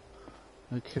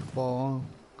 A kickball.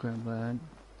 Grab that.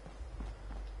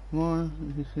 More.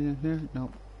 Anything in here?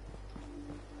 Nope.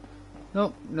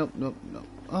 Nope, nope, nope, nope.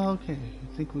 Okay,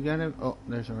 I think we got it. Oh,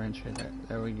 there's a wrench right there.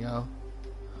 There we go.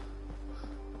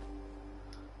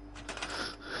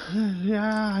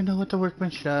 Yeah, I know what the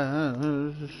workbench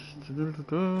does.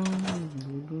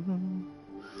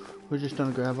 We're just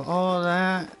gonna grab all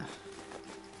that.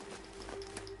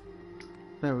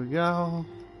 There we go.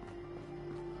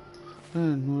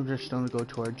 And we're just gonna go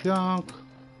to our junk.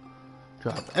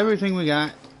 Drop everything we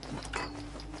got.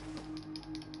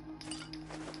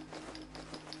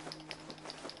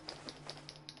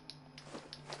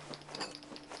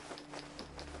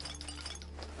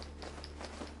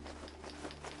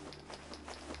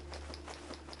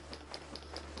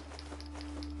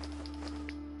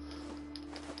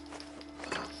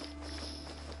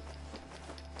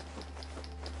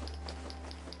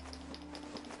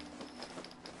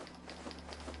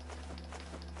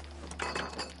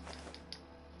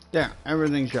 There,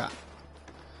 everything's dropped.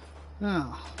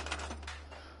 Now,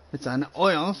 it's on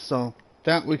oil, so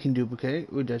that we can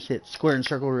duplicate. We just hit square and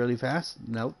circle really fast.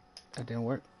 Nope, that didn't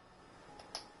work.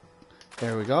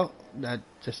 There we go. That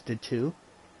just did 2.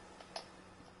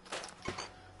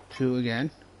 2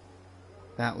 again.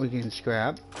 That we can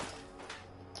scrap.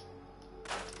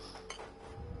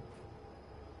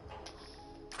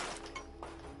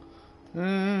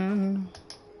 And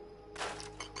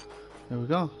there we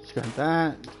go. Scrap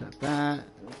that, scrap that,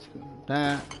 scrap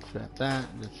that, scrap that.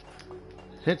 Just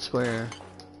hit square.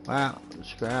 Wow.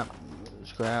 Scrap,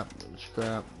 scrap,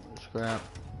 scrap, scrap,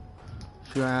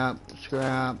 scrap,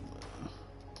 scrap,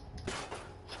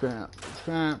 scrap,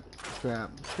 scrap, scrap,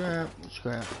 scrap,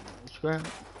 scrap, scrap.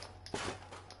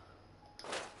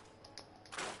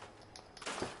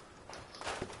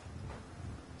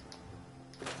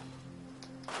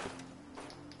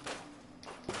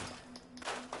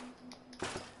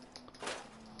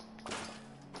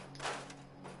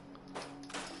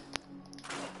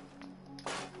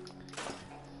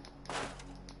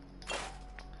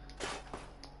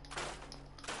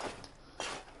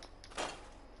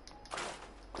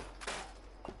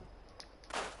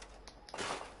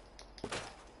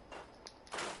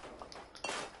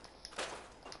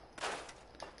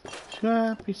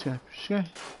 Scrappy, scrappy, scrappy.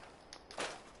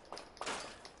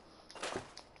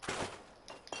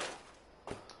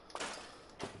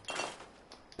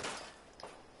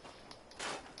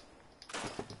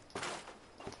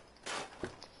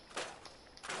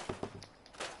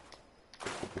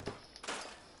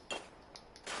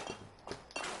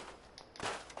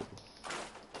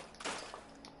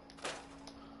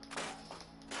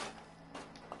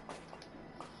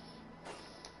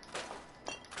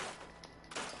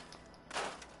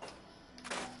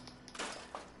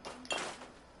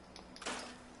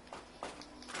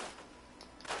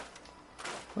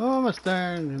 Almost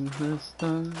there, and this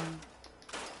time.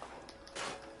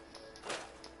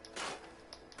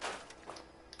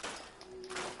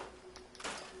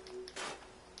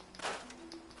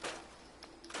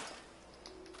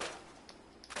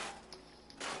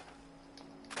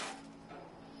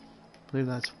 I believe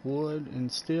that's wood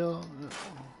and steel.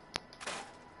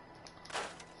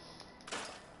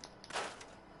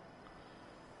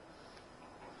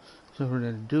 So we're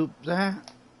gonna dupe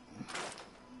that.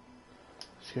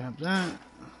 Scrap that.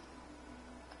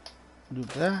 Do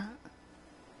that.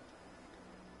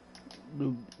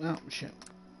 Do, oh shit.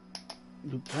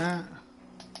 Do that.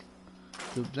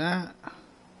 Do that.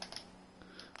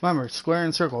 Remember, square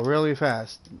and circle really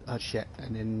fast. Oh shit, I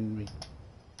didn't mean.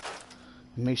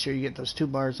 Make sure you get those 2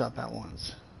 bars up at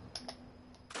once.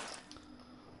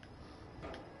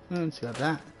 And scrap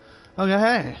that. Okay,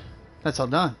 hey. That's all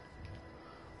done.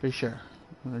 Pretty sure.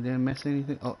 I didn't miss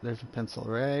anything. Oh, there's a pencil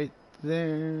right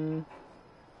there.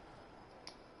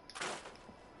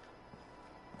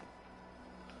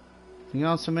 Anything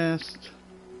else I missed?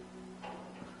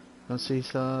 Let's see,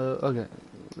 so okay.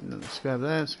 Scrap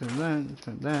that, scrap that,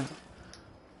 scrap that.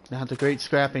 Now the great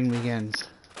scrapping begins.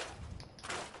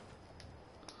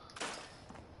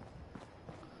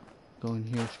 Go in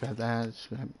here, scrap that,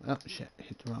 scrap. Oh shit,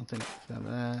 hit the wrong thing. Scrap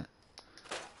that.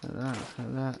 Scrap that,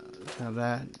 scrap that, scrap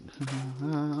that.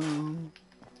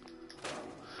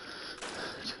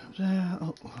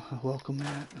 Oh, welcome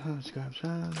mat. Scrap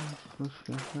that.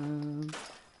 Scrap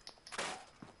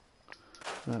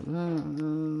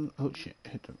that. Oh shit,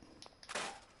 hit them.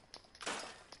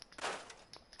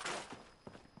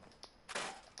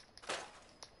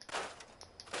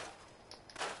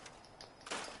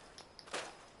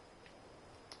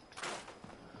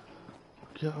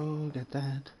 Go get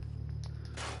that.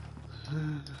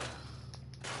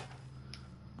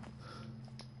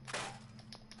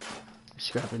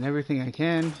 Scrapping everything I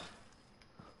can.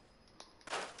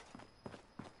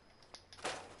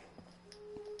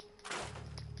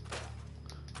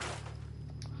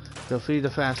 Feel free to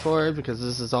fast forward because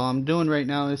this is all I'm doing right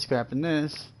now is scrapping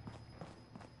this.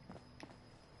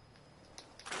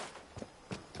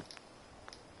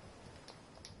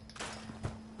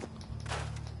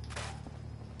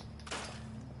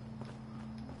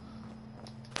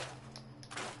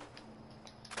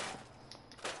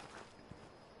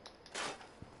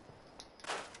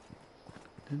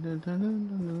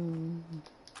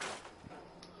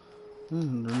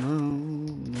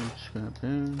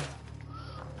 Scrapping.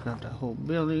 Scrap that whole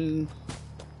building.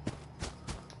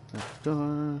 Scrap the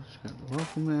door. Scrap the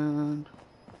welcome mat.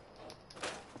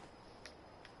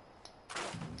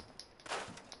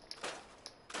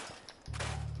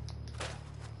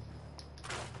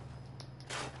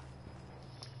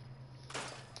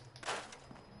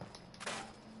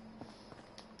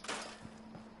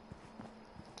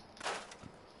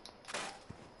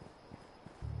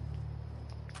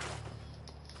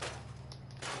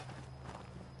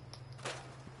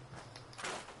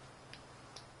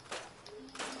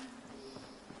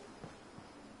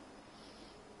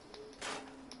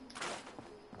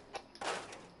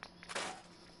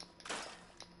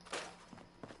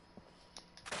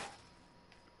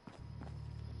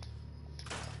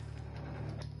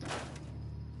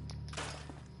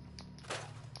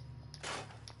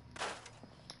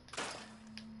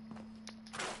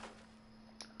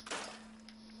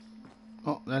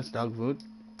 Oh, that's dog food.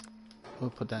 We'll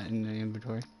put that in the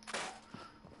inventory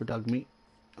for dog meat.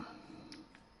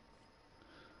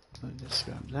 Let me just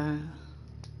grab that.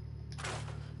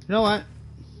 You know what?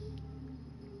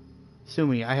 Sue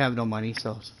me. I have no money,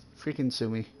 so freaking sue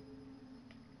me.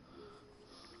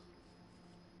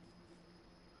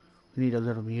 We need a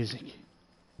little music.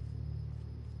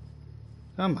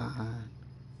 Come on.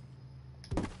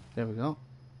 There we go.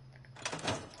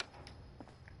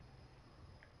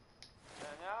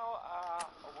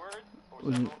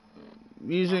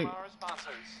 Music. From our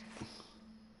sponsors.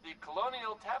 The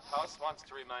Colonial Tap House wants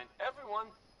to remind everyone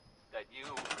that you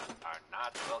are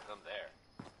not welcome there.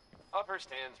 Upper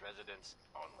Stands residents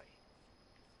only.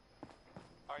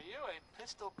 Are you a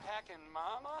pistol-packing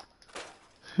mama?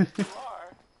 If you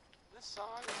are, this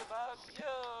song is about you.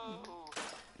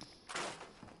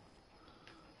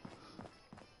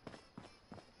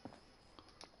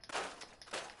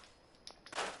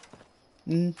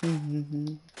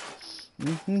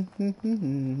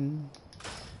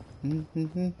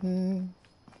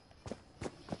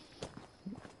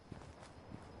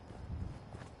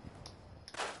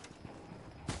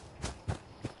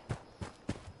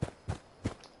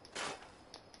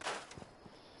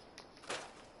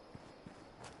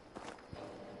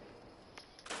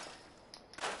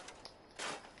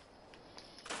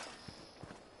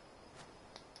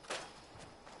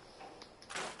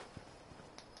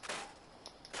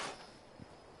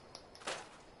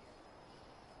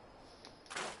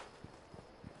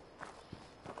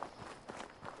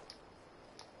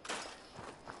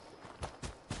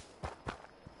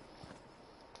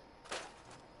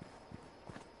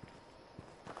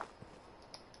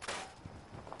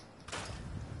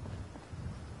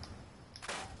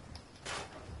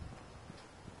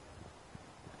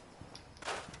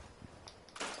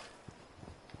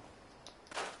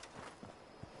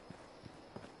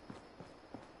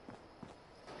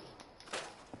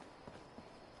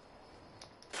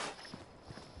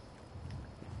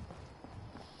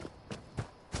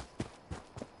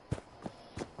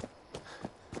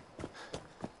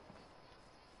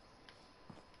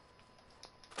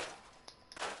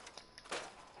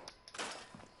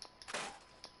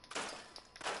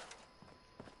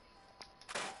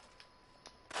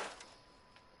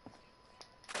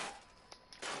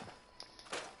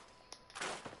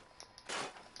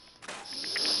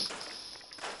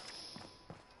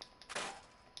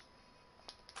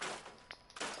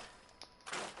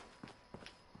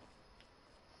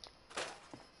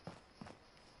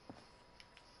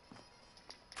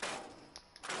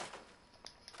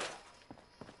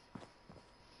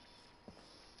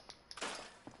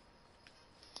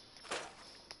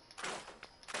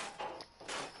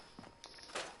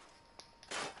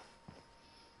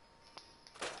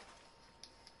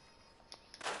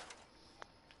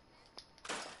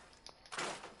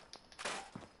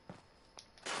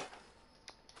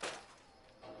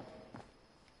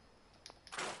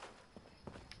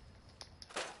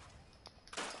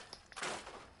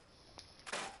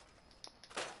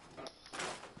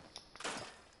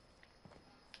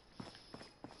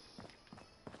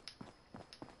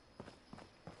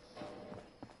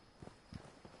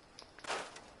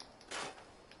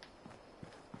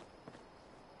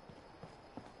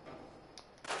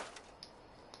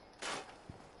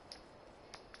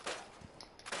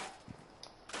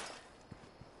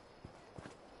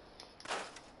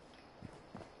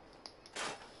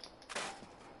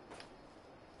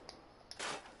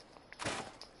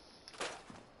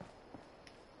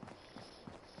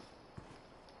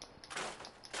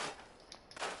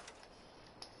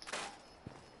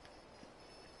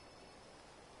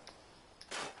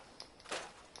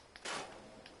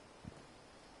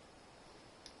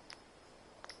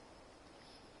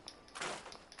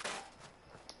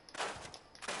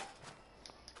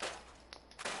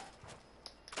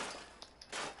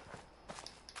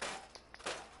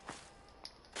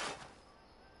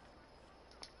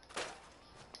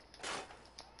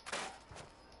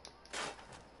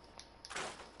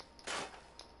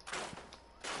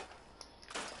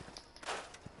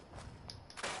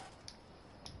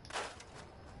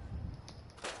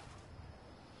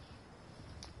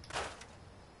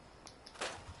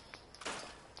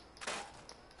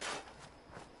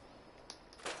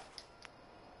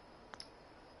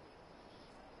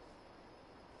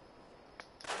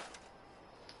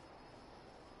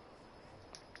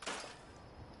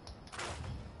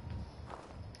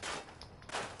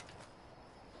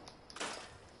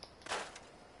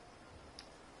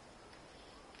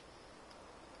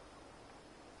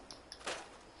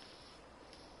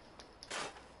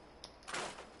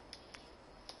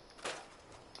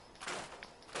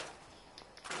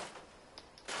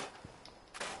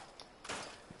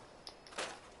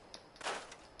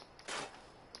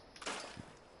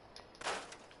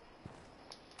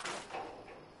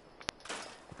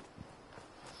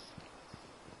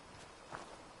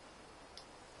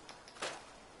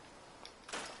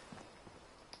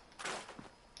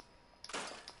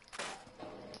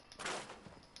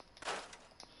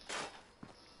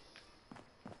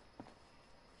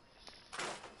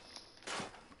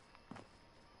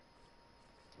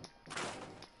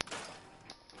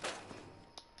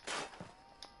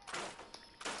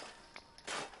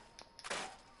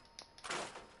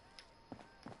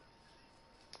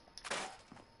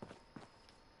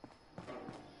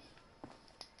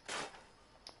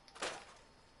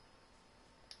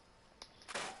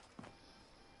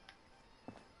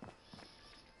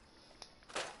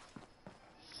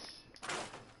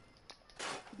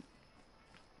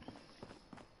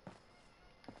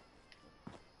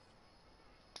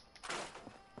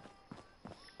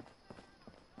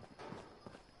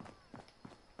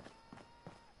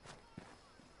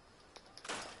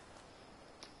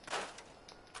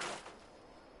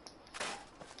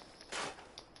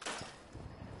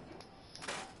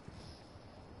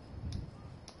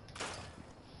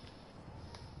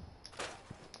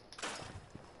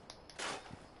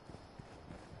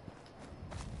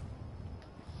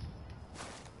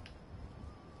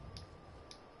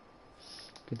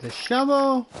 Get the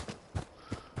shovel.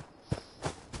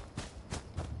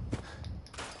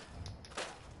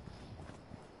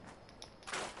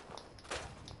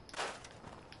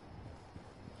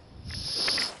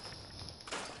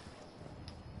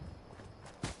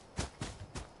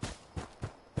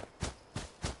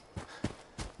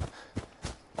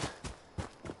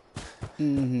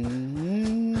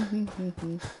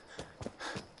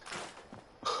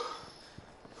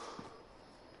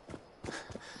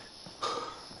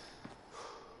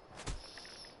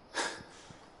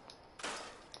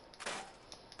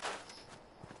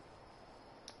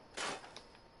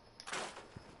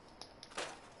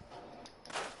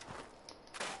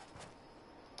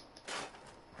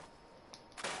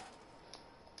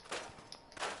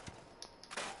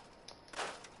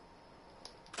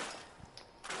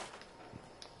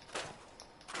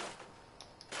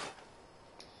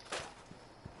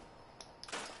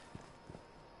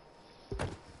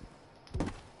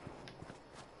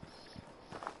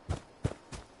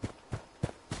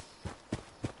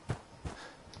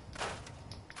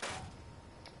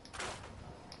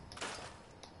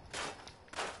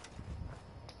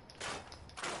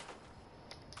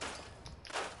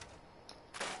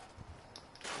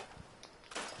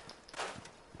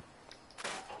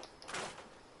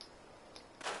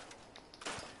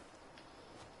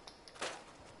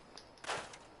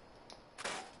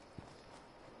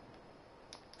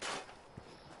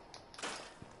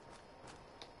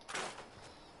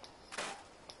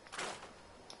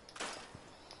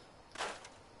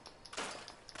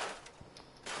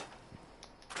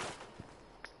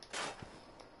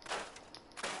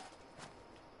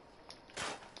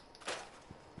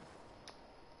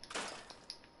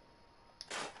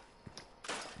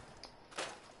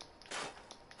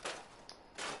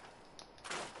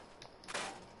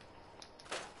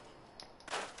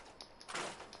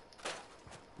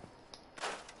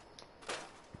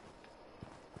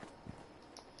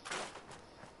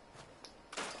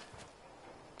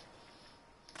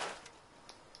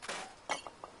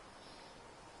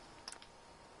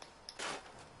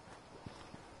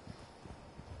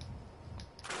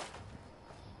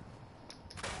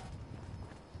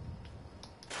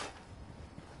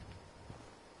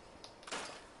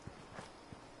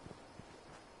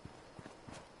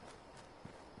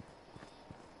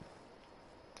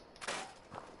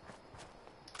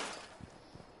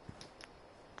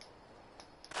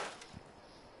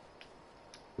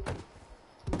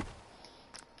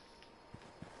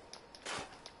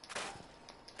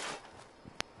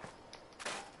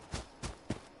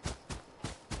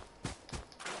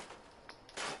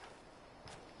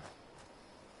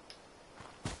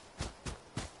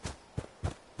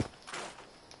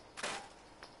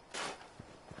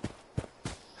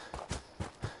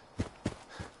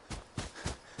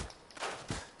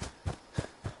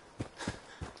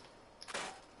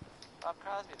 Bob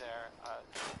Crosby there.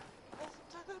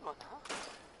 That's a good one, huh?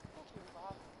 Thank you,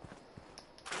 Bob.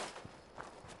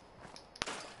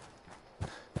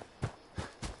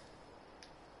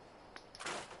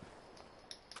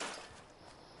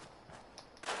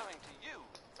 Coming to you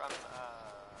from,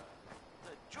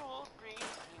 the jewel green,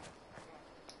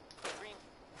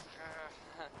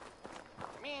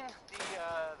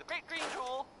 the great green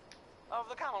jewel of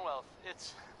the Commonwealth.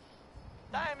 It's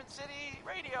Diamond City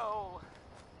Radio.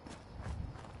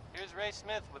 Here's Ray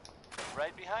Smith with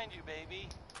Right Behind You, Baby.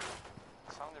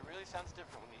 A song that really sounds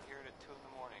different when you hear it at 2 in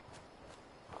the morning.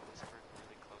 Whispered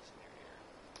really close in your ear.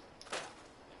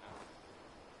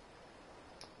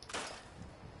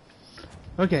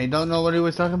 You know? Okay, don't know what he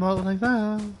was talking about like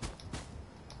that.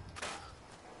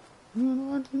 You don't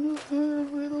want to know,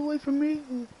 get away from me.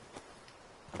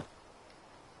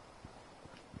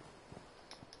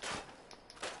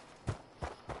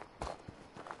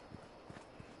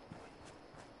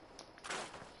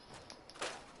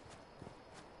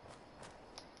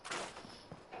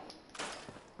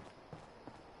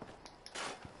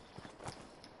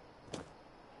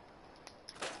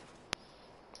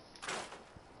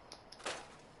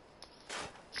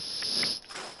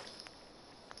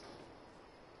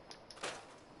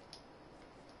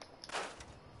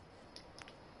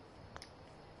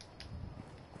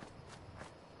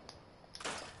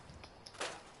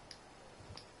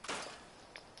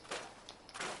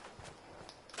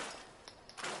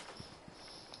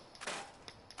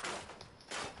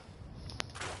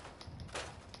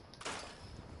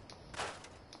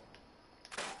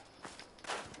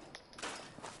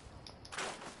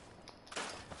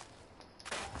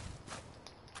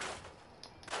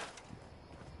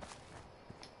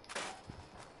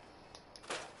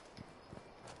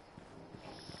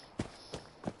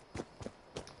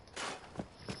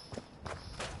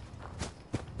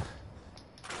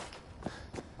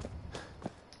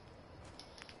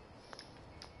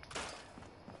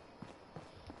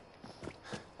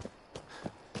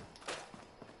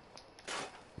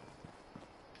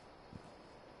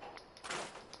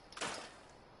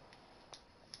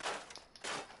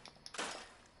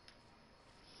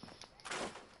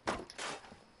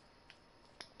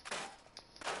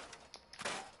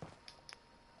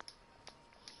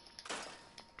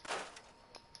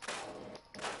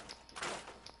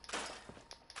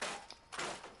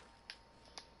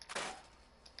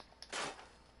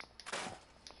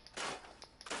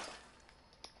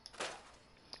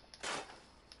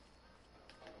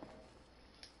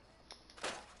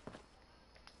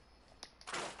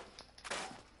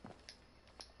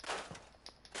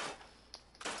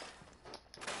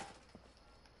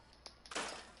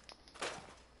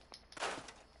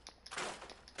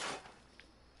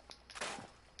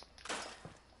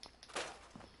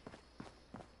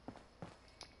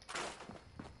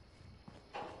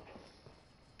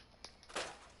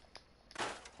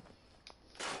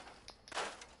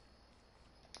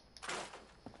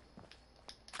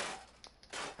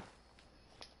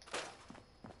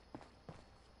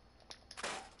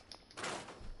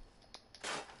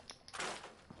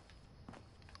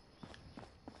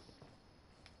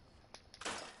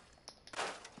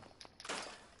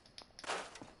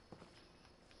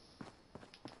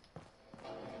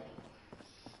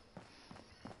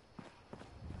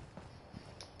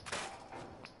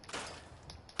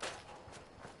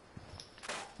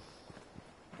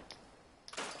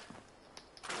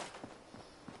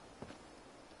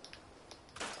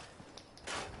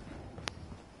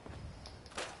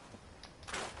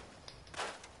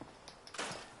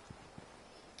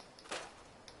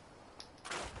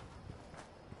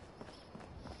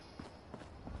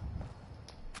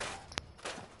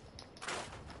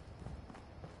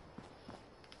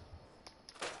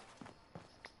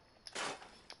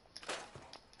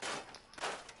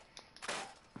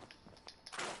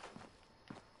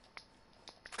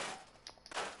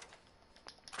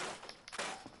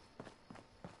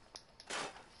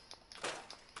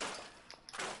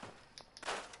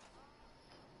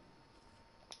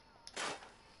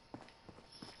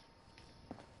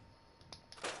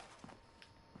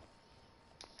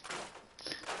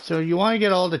 So you want to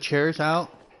get all the chairs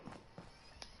out?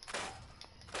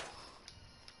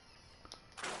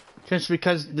 Just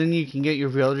because then you can get your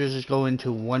villagers to go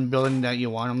into one building that you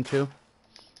want them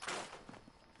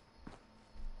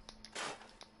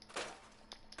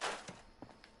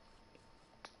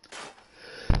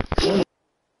to.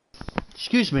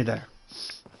 Excuse me there.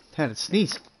 Had a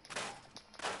sneeze.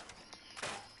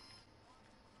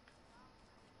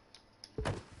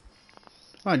 Oh,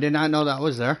 I did not know that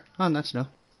was there. Oh, that's new.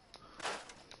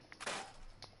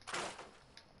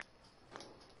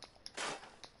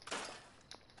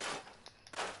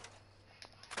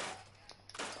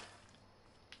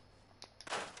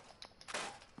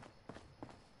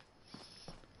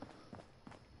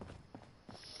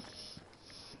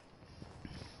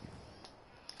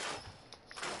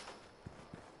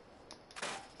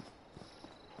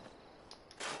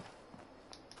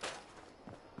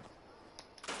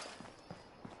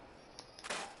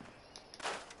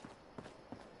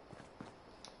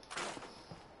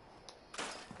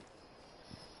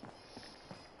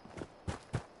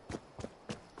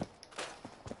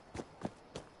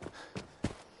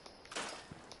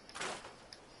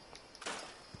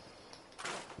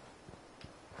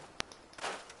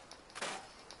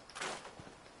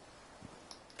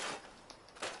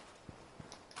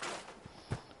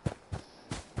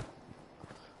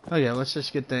 Oh yeah, let's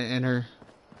just get the inner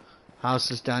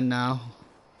houses done now.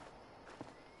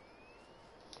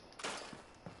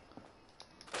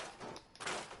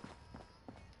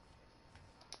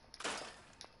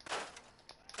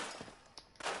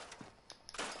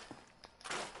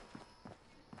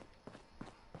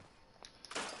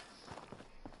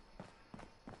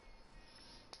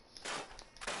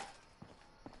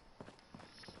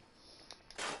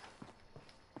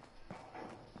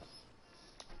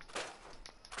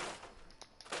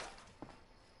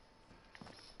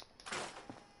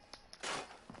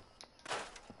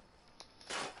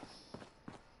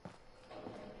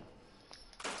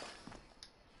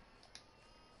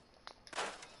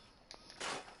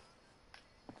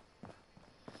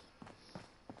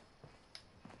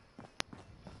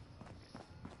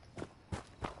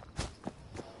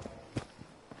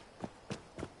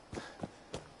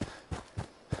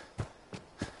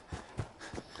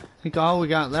 I think all we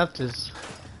got left is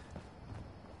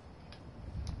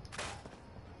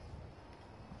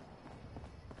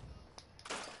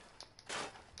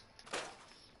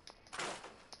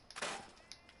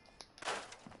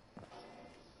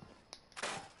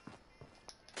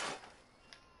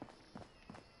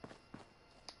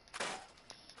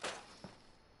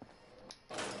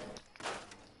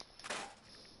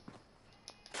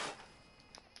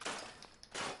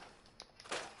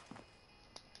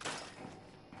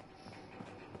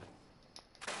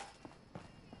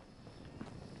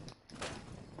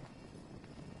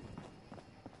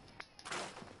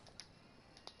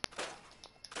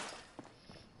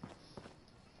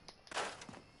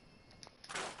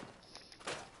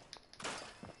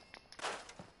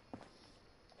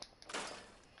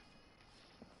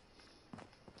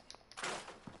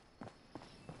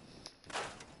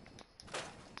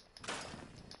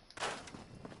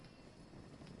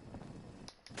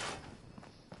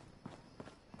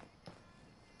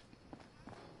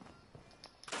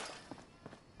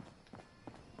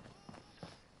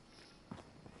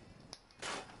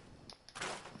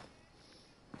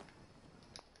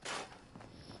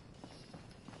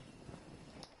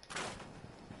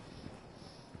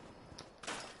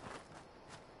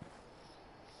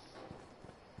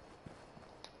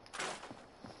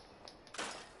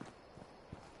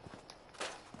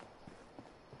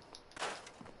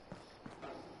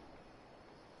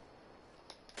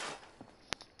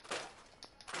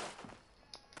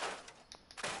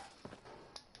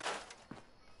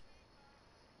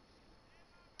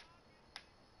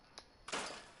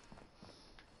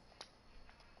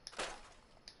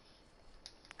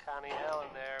Connie Allen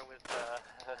there with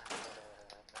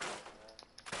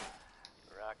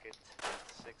Rocket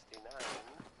 69.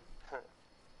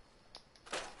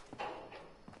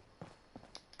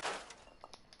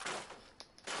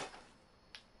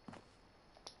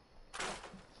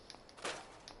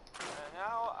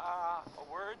 Now,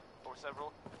 a word or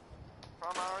several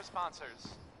from our sponsors.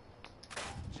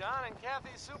 John and Kathy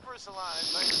Super Salon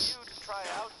invites you to try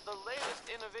out the latest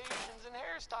innovations in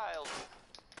hairstyles.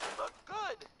 Look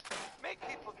good. Make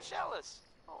people jealous.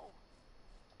 Oh.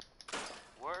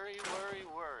 Worry, worry,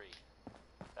 worry.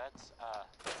 That's, I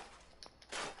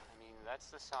mean, that's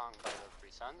the song by the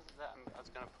Three Sons. I was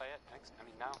gonna play it next. I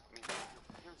mean, now. I mean,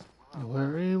 here's...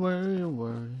 Worry, worry,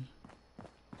 worry.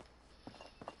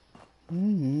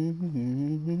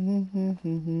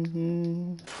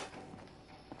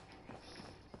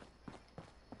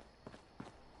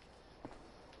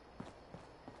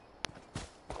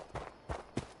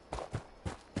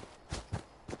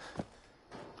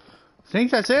 think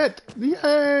that's it.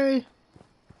 Yay!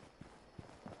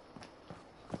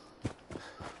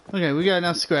 Okay, we got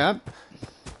enough scrap.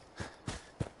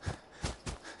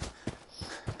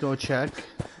 Go check.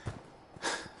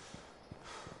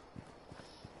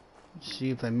 See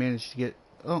if I managed to get...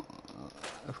 Oh,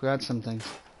 I forgot some things.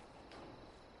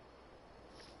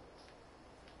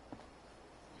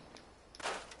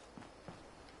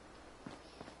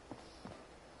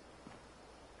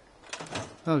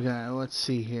 Okay, let's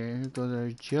see here. Go to our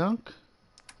junk.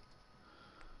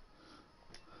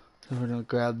 So we're gonna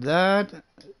grab that.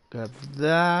 Grab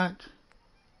that.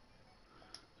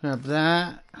 Grab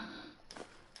that.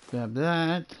 Grab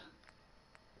that.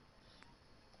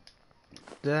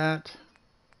 That.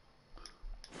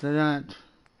 That.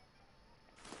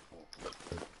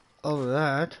 All of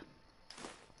that.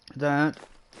 That.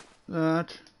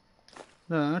 That.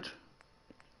 That.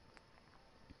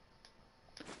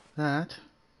 That.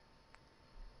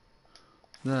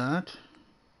 That.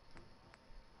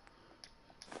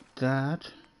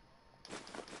 That.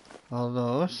 All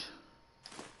those.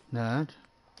 That.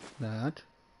 That.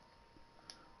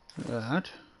 That.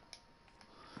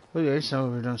 Okay, so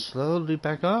we're gonna slowly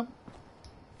back up.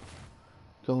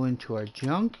 Go into our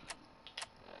junk.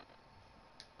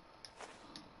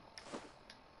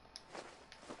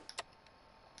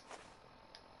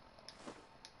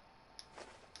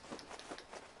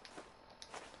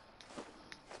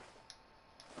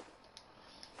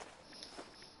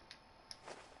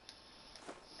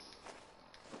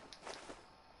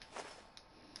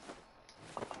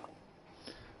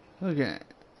 Okay.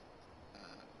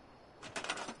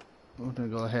 We're gonna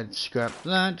go ahead and scrap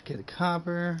that, get a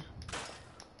copper.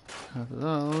 Have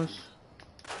those.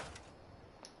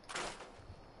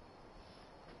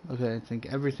 Okay, I think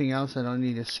everything else I don't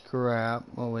need to scrap.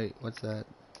 Oh wait, what's that?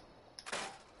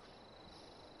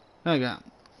 Okay.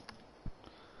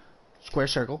 Square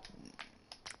circle.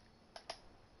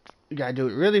 You gotta do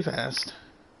it really fast.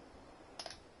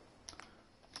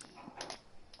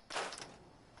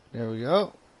 There we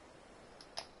go.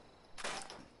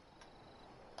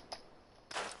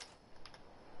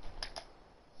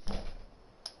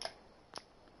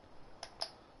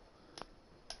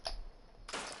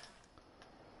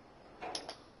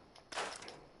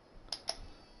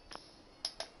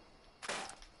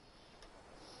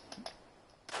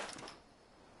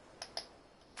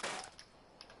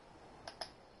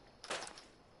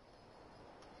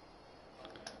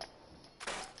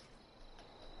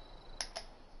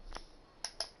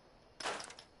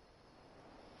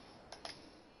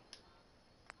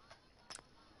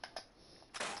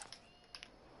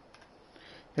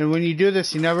 And when you do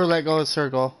this, you never let go of the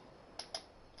circle.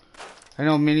 I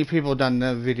know many people done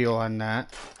the video on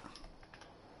that.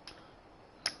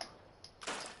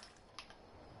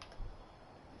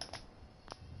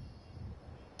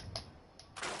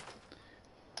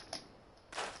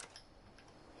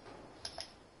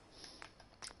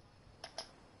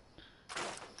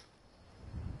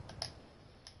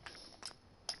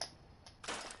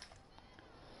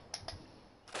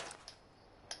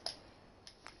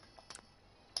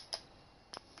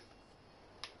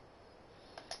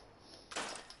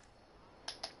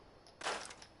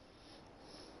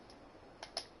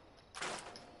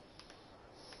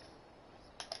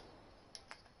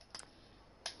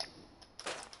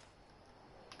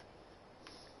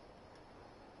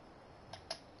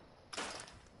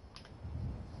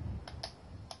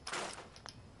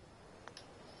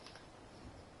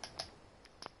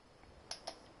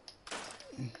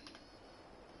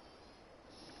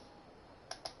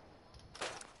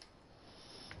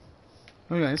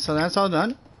 Okay, so that's all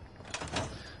done.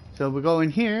 So we go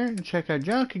in here and check our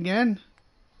junk again.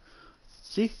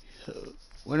 See? So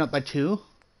went up by 2.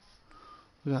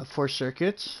 We got 4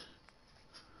 circuits.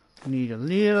 We need a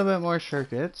little bit more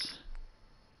circuits.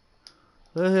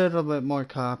 A little bit more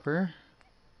copper.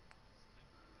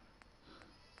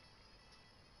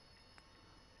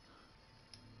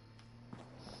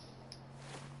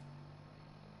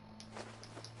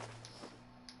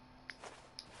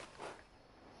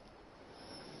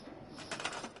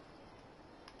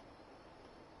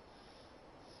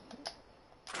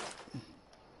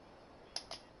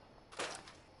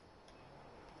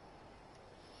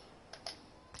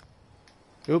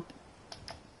 Oop.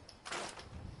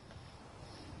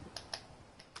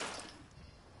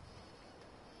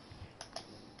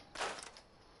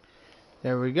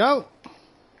 There we go.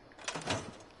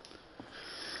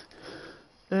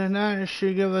 And that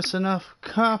should give us enough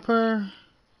copper.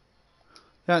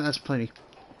 Yeah, that's plenty.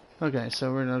 Okay,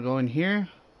 so we're gonna go in here.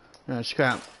 We're gonna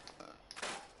scrap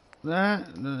that,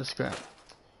 and then scrap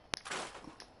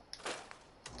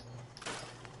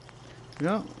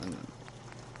go.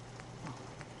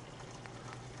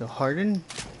 The harden.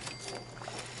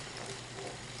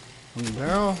 On the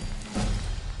barrel.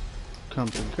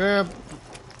 Comes the grip.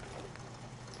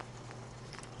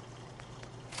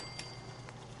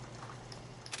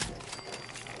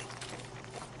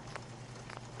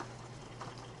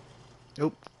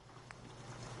 Nope.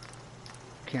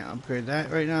 Can't upgrade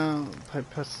that right now. Pipe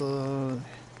pestle.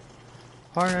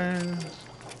 Harden.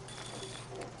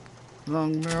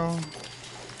 Long barrel.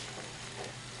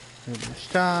 There's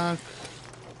stock.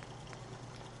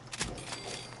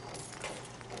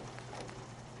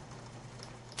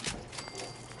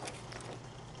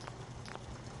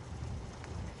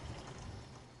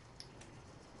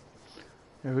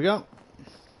 There we go.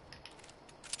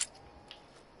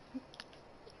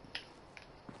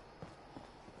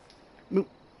 Nope.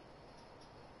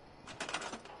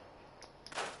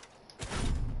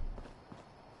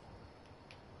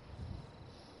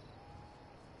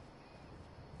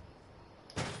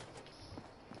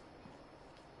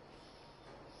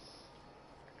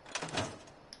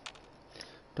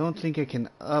 Don't think I can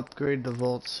upgrade the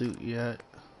Vault suit yet.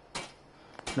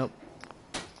 Nope.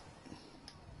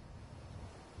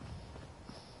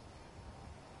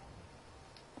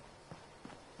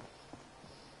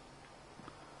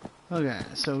 Okay,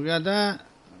 so we got that.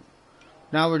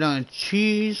 Now we're done with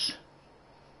cheese.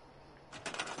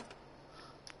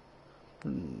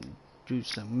 Do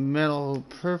some metal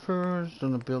perforers.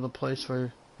 Gonna build a place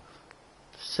for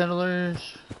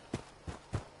settlers.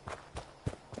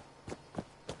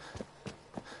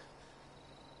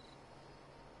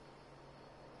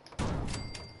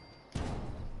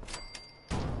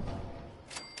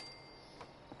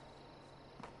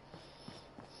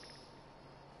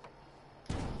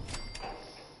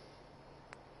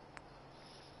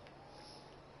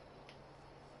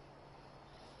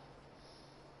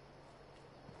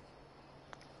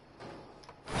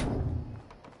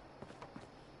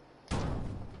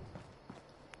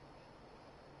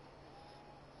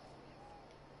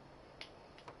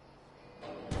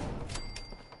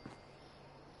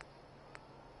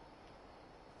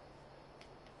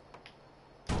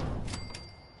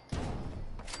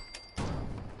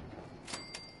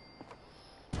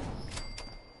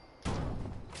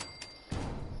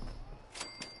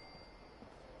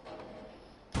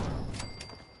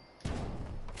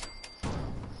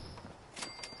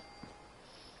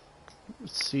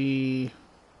 Let's see.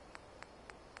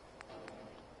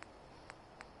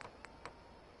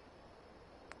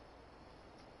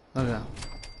 Okay.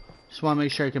 Just want to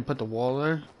make sure I can put the wall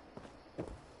there.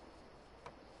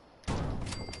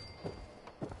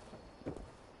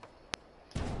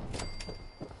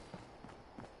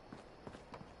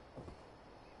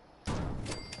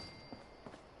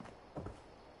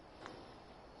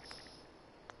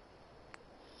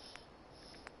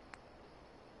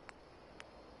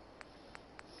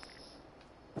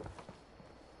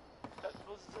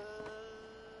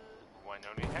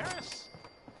 Wynonie Harris.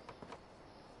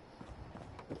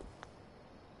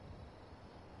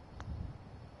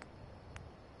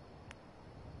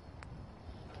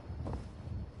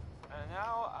 And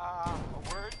now, a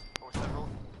word or several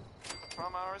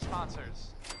from our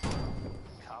sponsors.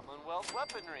 Commonwealth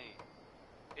Weaponry.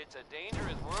 It's a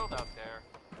dangerous world out there.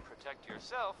 Protect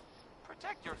yourself,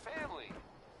 protect your family.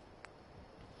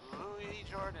 Louis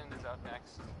Jordan is up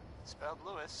next. Spelled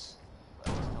Lewis,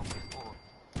 but don't be fooled.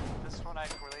 This one I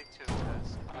can relate to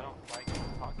because I don't like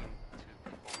talking to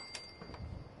people.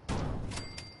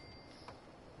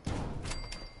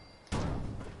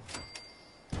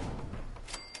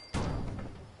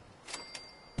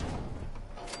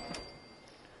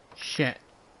 Shit.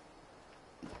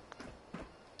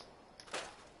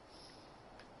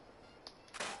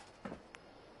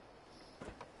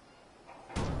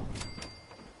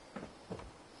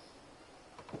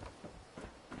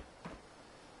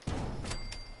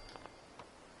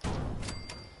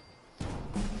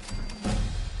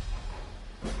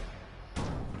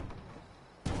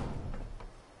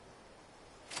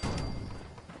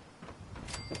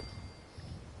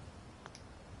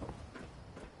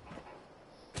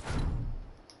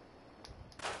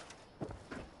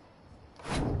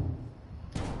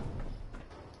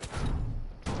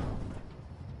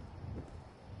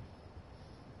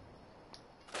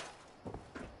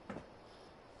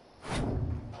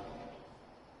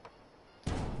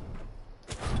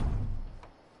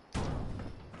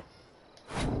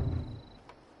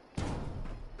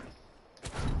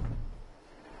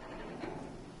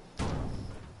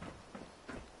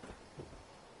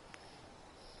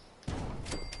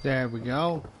 There we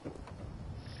go.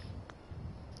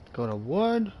 Go to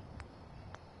wood.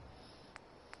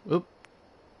 Oop.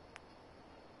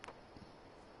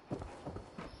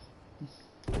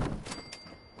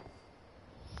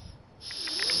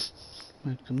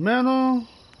 Make the metal.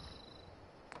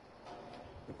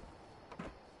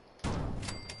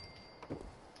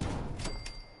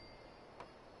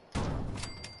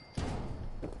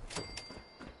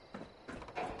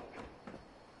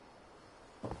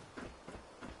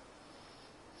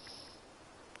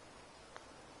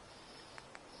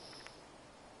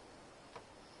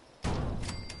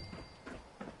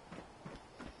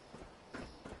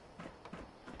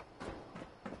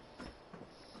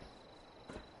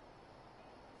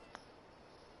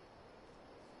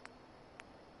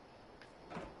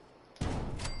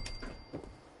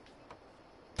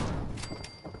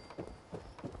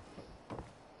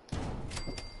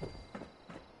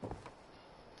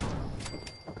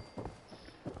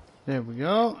 There we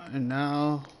go, and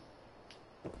now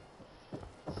I'm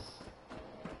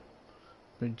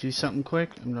gonna do something quick.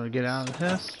 I'm gonna get out of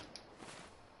this.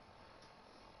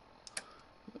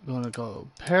 I'm gonna go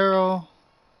peril.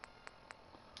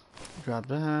 Drop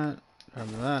that, drop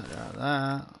that, drop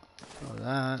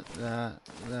that,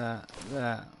 drop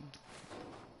that.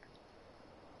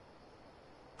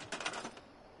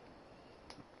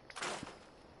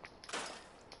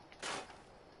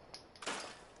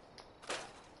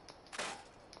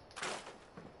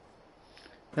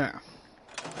 There.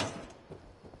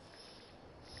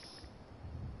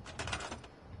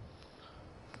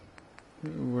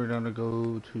 We're gonna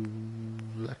go to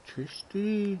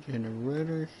electricity,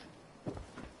 generators.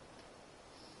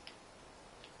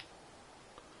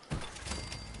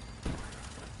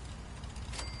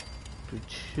 Do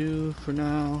 2 for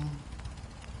now.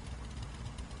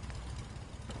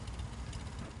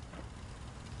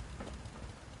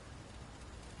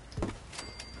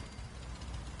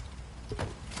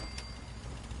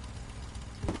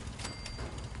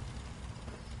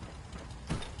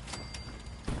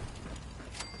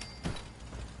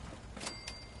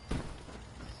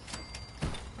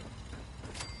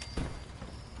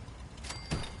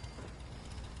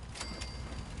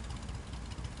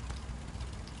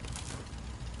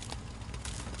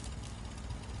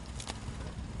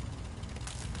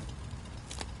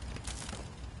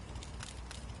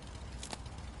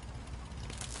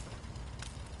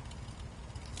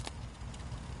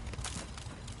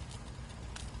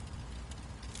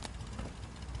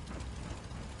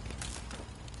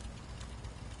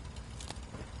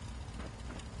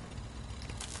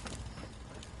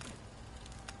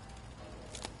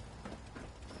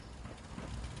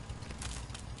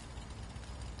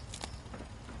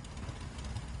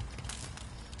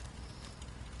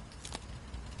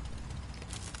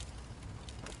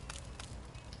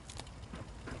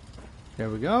 There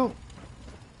we go.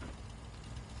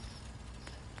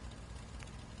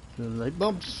 The light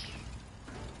bulbs.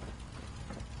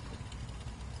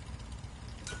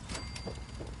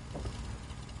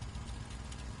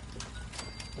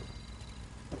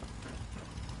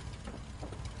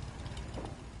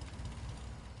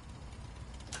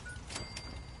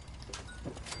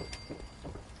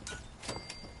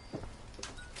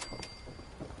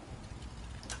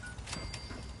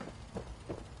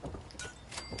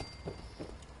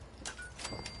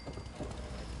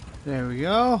 There we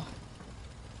go.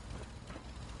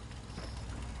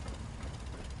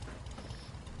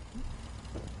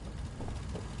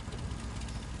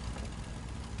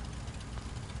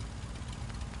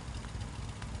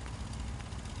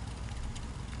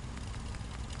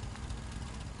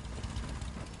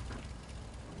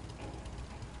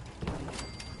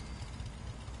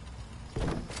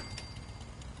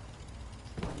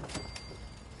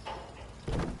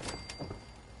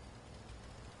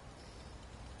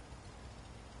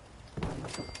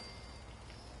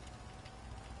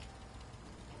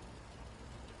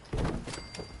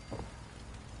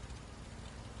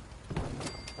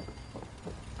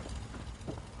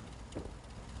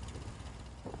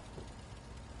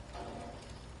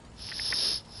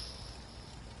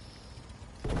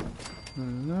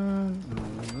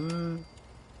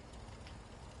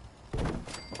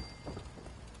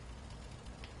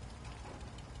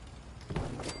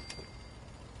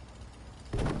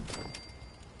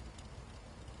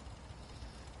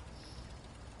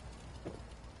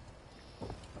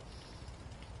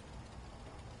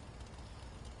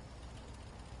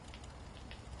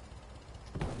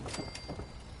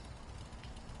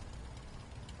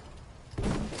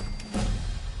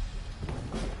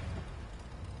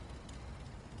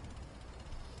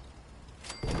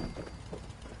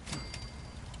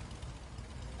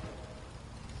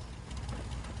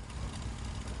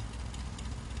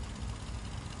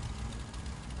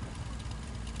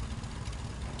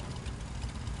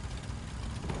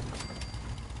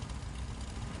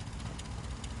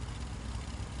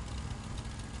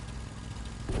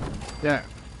 There.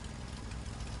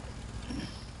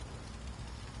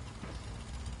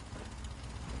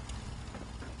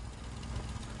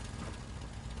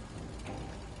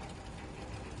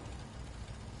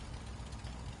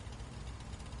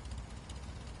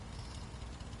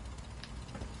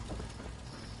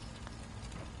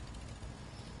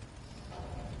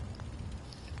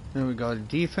 Then we go to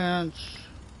defense,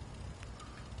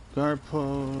 guard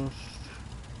post.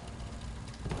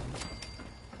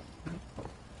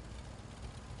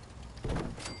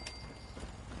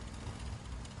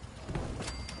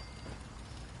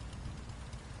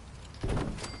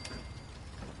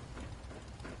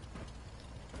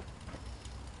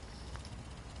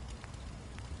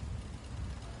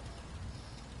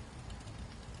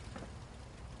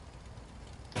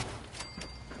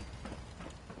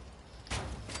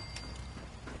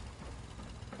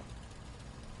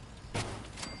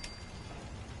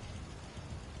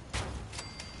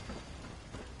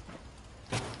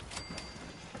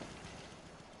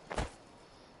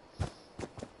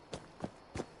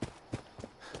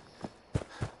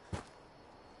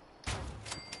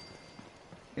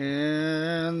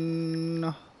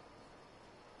 And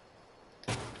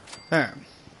there.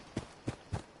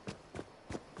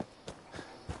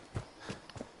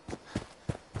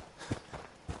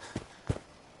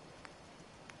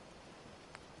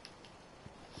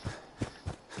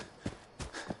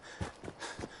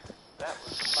 That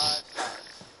was 5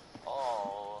 stars.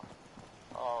 All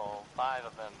 5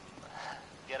 of them.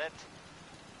 Get it?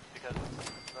 Because of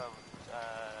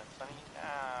funny?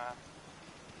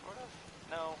 Sort of?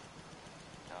 No.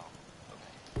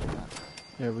 Okay.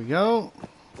 There we go.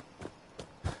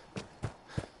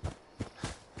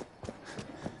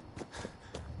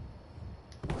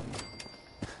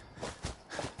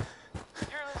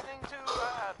 You're listening to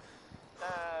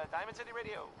Diamond City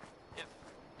Radio. If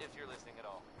you're listening at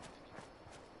all.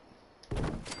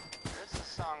 This is a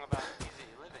song about easy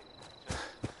living.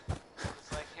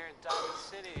 It's like here in Diamond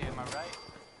City, am I right?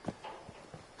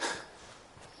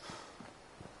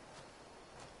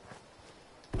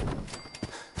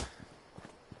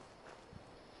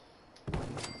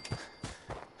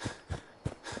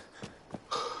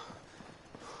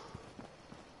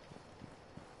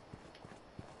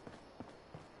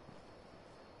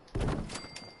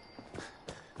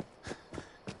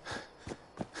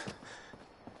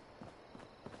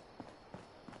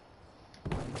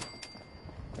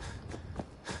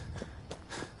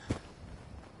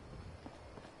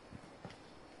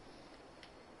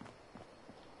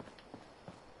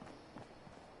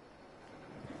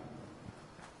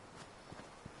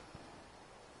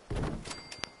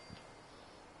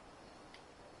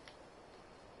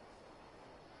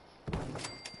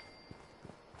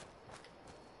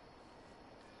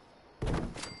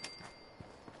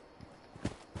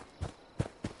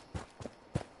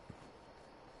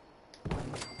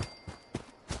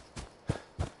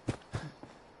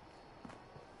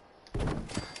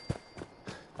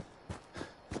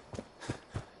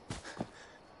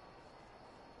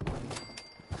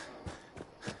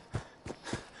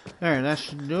 There, that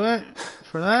should do it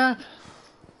for that.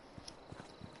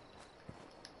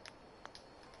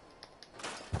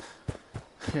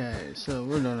 Okay, so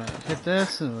we're gonna hit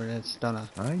this and it's gonna.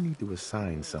 I need to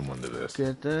assign someone to this.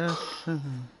 Get this.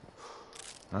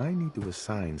 I need to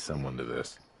assign someone to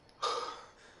this.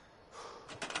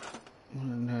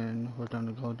 And then we're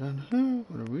gonna go down here.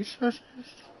 Go to resources.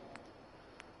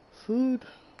 Food.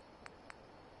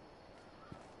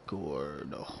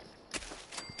 Gordo.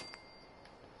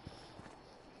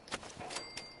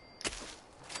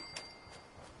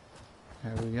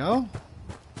 There we go.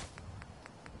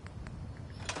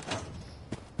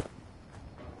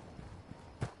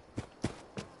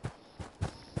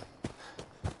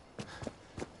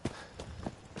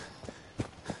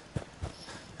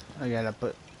 I gotta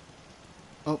put.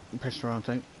 Oh, pressed the wrong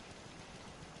thing.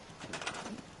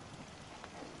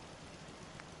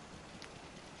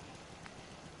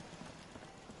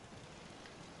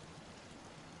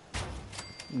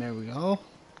 There we go.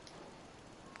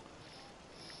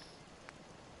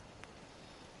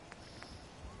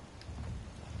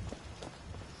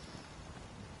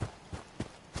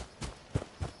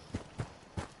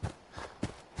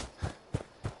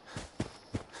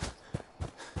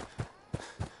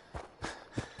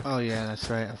 Oh yeah, that's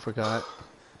right, I forgot.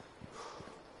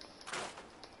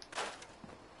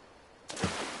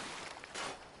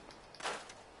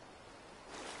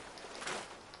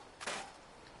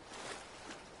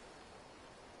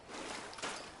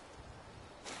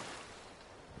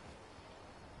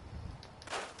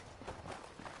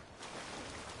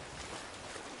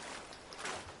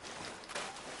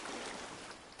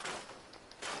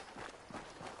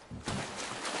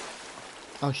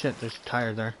 Oh shit, there's a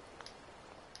tire there.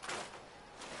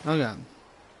 Okay.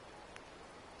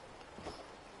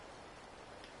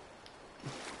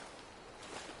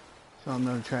 So I'm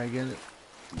gonna try to get it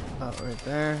about right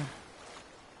there.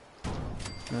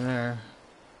 There.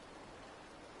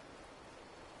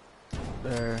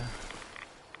 There.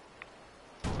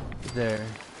 There.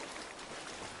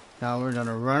 Now we're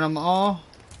gonna run them all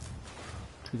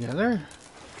together.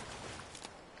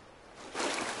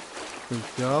 Here we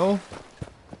go.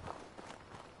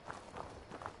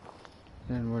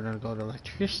 Then we're gonna go to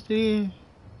electricity.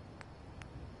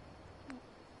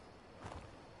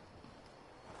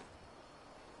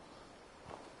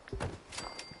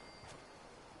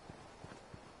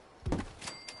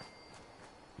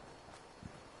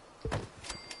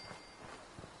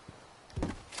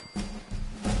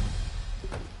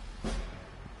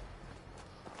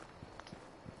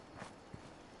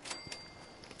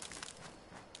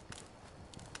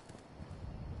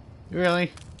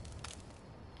 Really?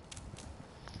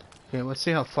 Okay, let's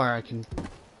see how far I can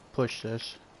push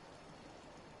this.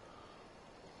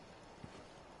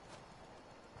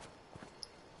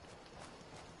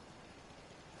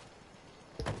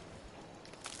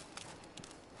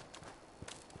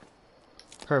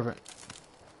 Perfect.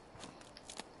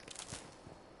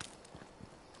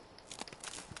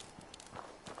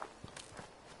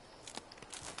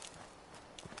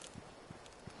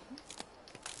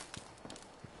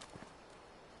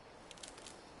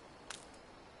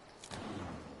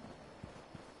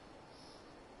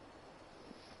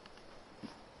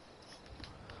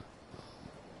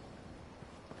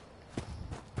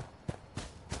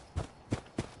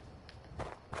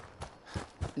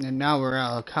 And now we're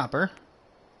out of copper.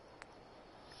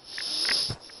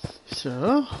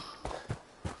 So,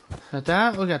 got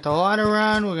that. We got the water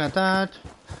run. We got that.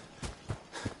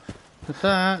 Got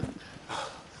that.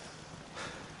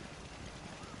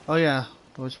 Oh yeah,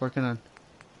 I was working on.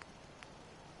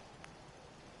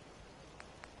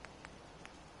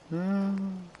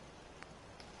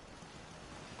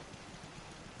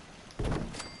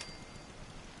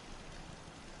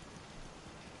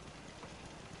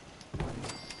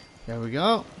 There we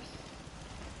go.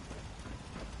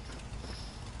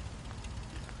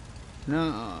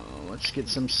 Now, let's get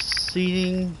some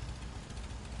seating.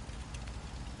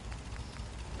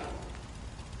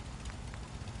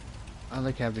 I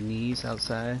like having these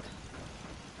outside.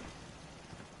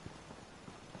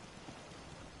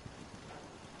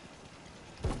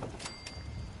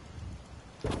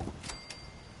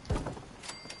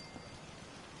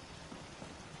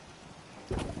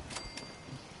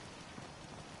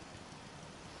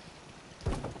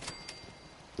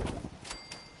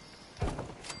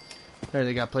 There,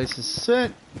 they got places to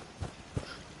sit.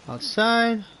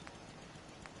 Outside.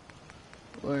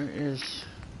 Where is...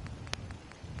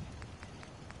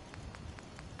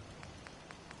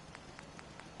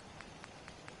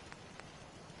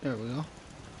 There we go.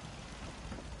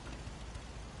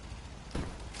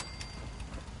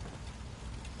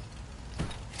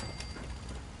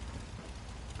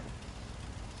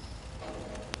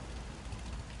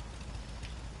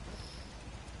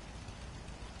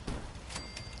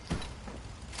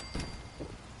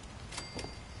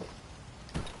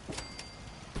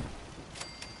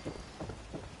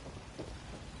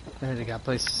 There, they got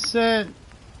places to sit.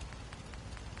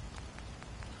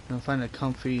 Gonna find a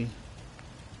comfy...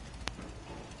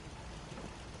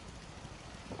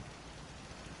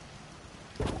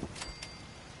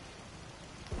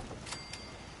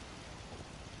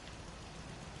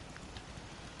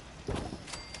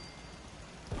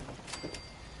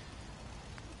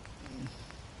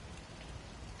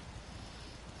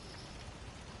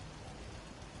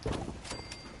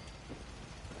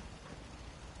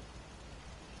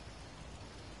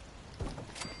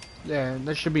 There,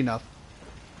 that should be enough.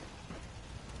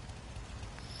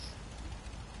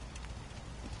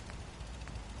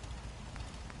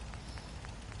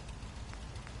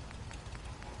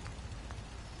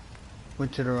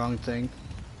 Went to the wrong thing.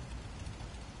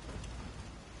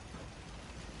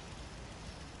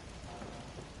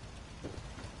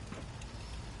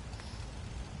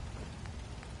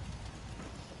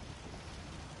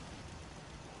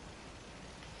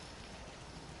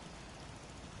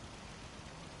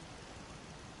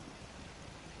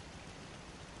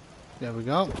 There we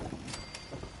go.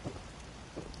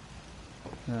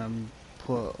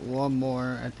 Put one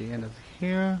more at the end of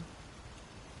here.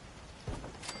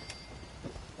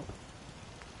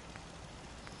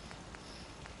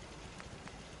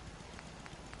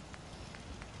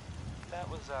 That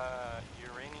was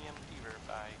Uranium Fever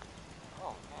by,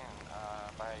 oh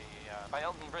man, by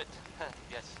Elton Britt.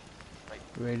 Yes, right.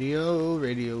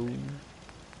 Radio.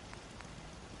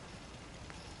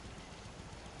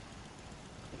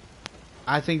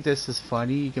 I think this is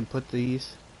funny. You can put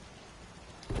these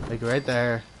like right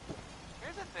there.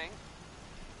 Here's the thing.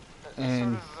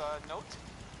 And sort of note,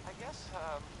 I guess,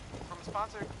 from a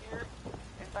sponsor here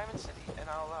in Diamond City, and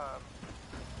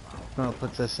I'll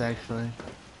put this actually.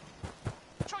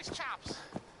 Choice Chops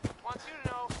wants you to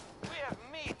know we have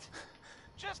meat.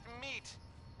 Just meat.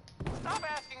 Stop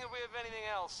asking if we have anything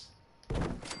else.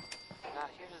 Now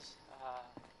here's,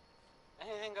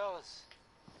 Anything Goes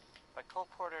by Cole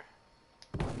Porter.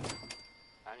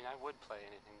 I mean, I would play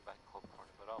anything by Cole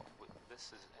Porter, but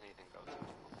this is Anything Goes.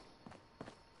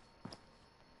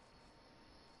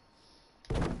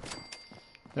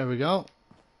 There we go.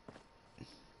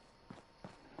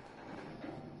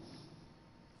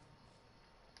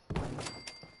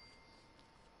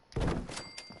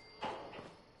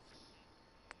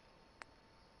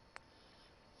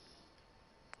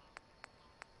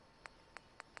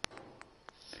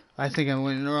 I think I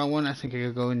went in the wrong one. I think I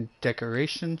could go in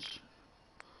decorations.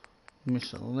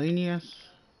 Miscellaneous.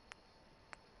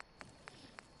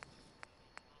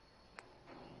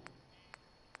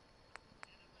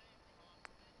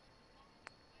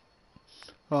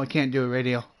 Oh, I can't do a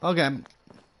radio. Okay. And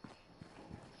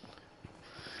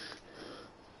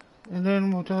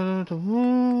then we'll do the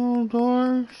wall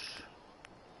doors.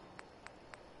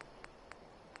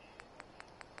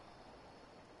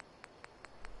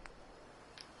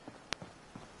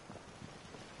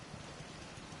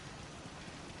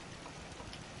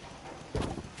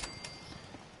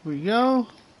 Here we go.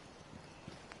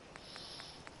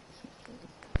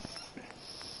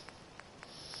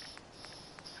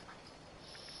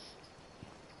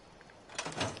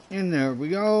 And there we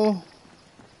go.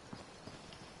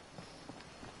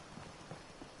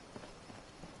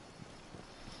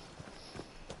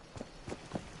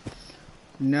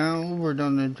 Now we're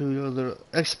gonna do a little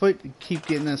exploit to keep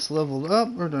getting us leveled up.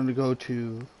 We're gonna go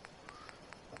to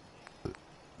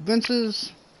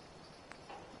Vince's.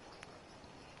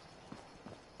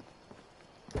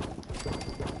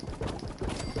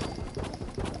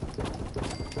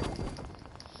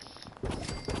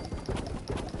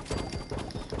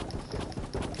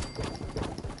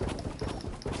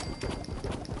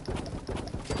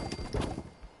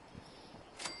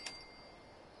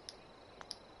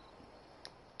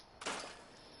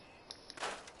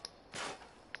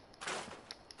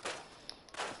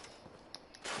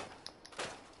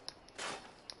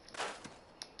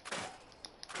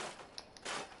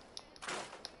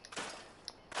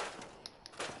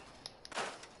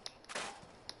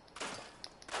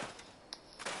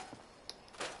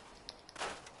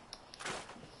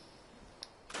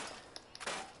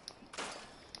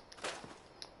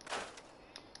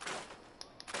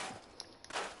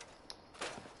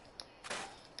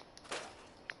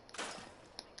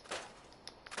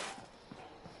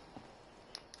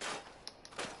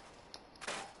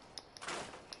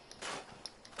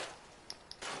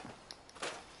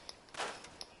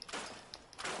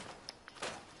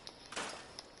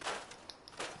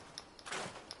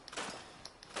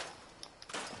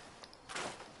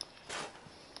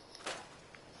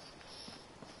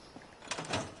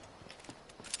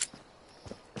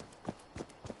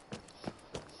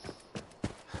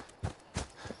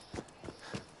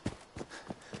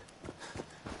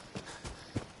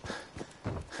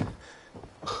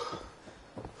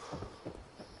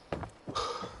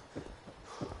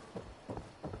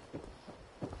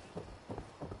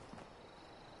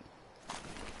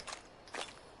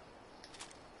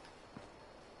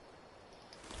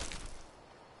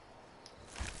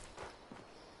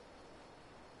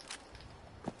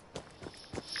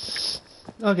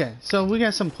 Okay, so we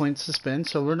got some points to spend,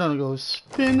 so we're gonna go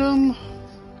spin them.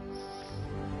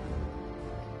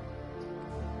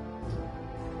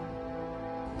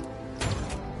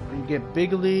 And get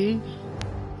Big League,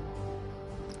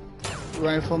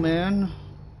 Rifleman,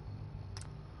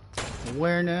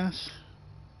 Awareness,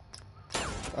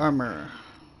 Armor.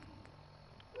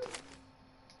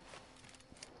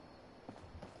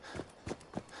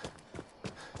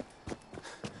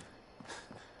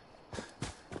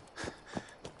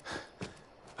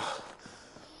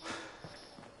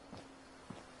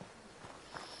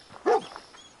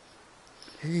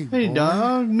 Hey, boy.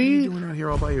 dog, me. What are you doing out here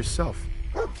all by yourself?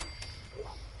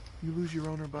 You lose your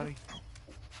owner, buddy?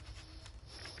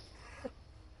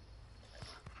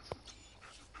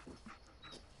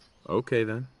 Okay,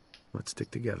 then. Let's stick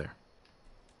together.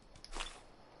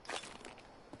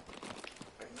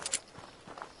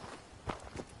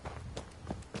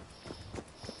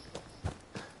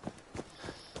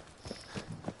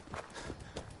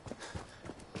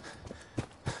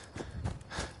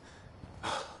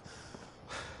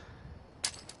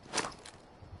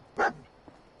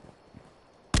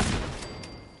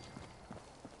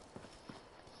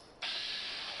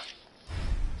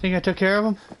 Think I took care of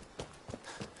him?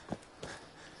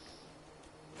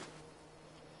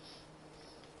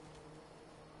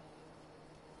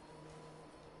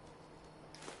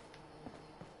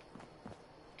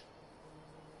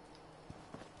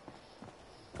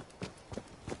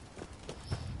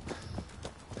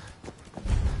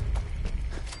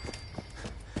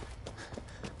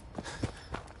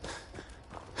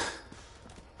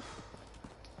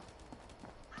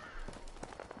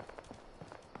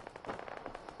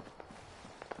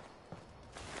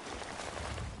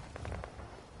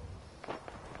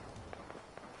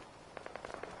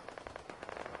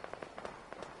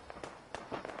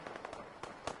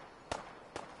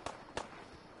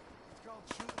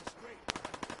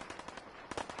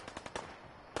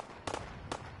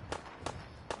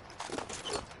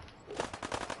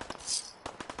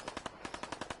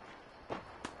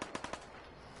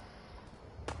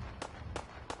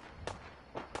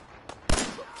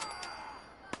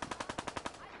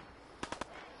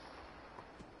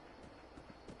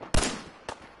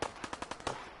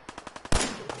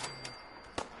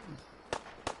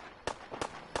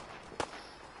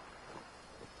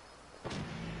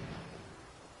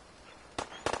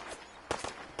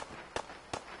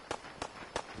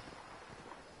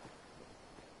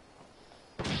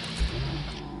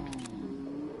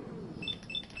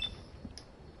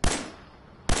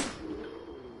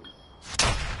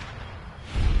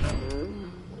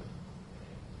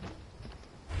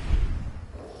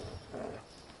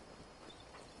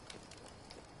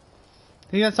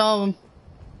 I think that's all of them.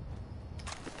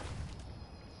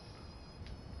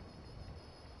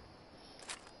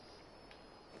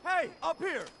 Hey, up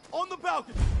here, on the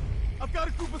balcony. I've got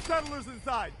a group of settlers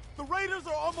inside. The raiders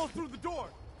are almost through the door.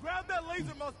 Grab that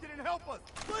laser musket and help us,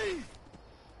 please!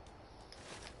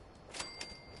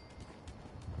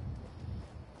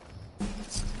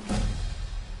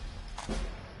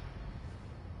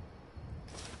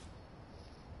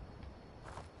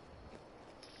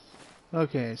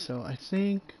 Okay, so I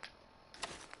think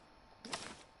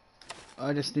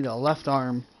I just need a left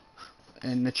arm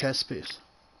and the chest piece.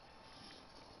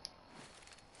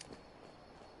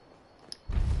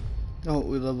 Oh,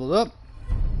 we leveled up.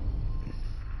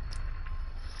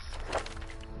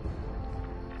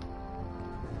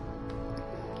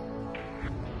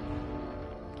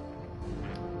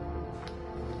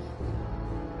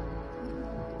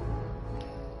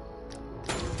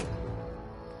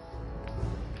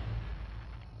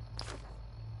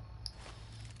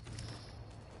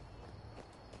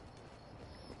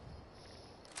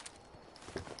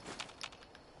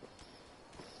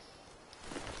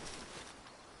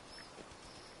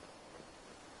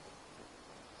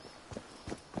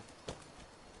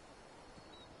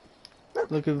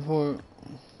 Looking for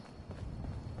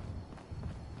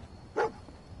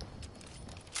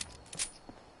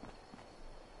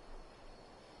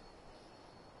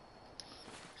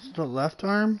the left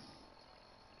arm.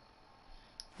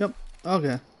 Yep.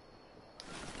 Okay.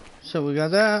 So we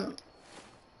got that.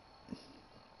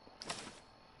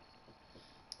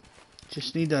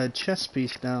 Just need a chest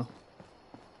piece now.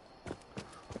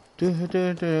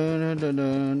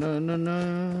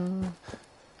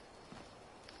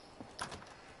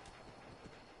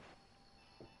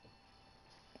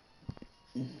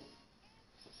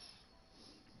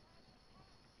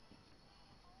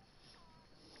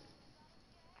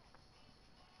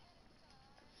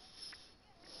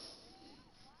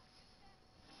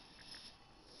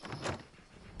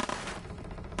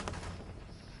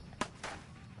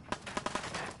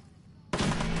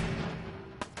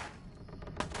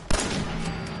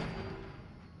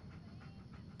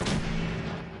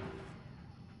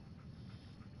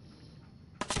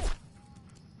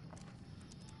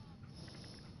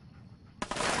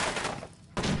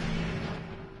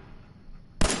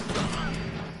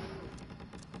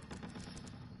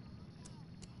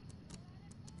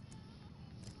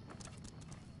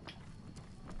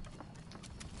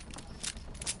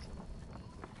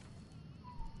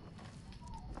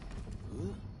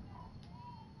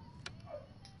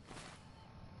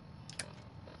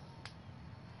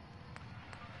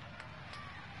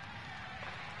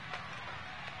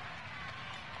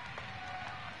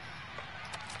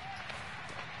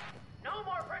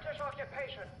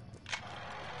 Occupation.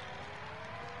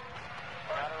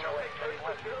 Have your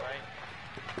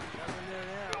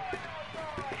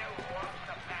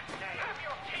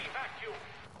tea vacuum.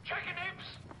 Chicken apes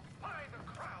by the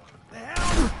crowd.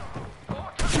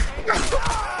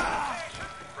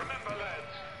 Remember,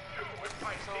 lads, you with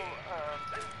my team.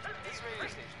 This radio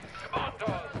station.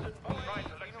 Commandos. We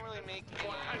don't really make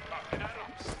any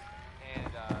props.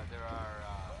 And there are,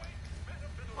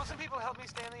 well, some people help me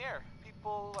stay in the air.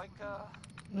 people like,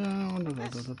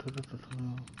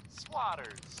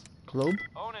 swatters. Globe?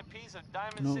 Own a piece of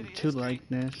Diamond No, City to history,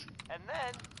 likeness. and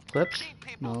then Clips? beat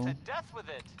people No. to death with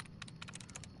it.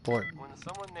 Port. When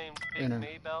someone named Big Enter.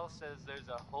 Maybell says there's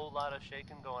a whole lot of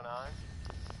shaking going on,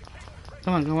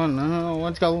 Come on, no,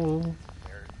 let's go.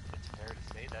 it's fair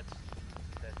to say that's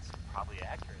probably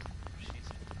accurate. She's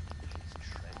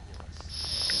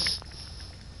tremulous.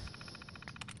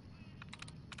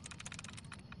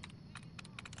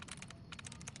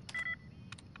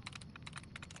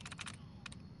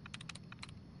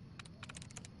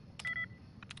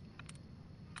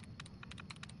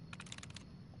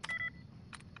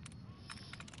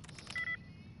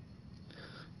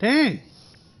 Dang.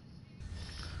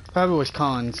 Probably was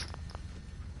Collins.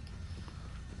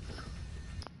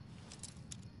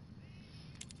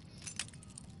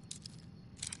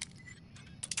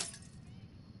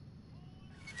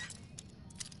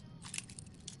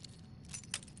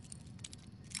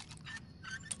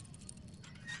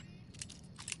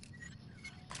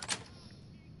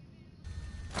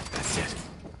 That's it.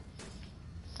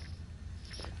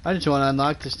 I just want to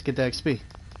unlock this to get the XP.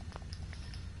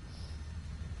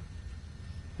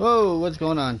 Whoa, what's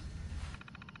going on?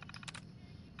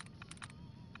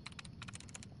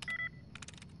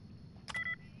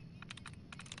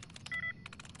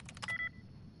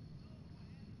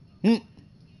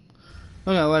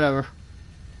 Okay, whatever.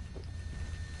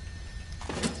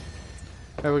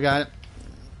 There, we got it.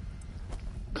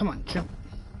 Come on, jump.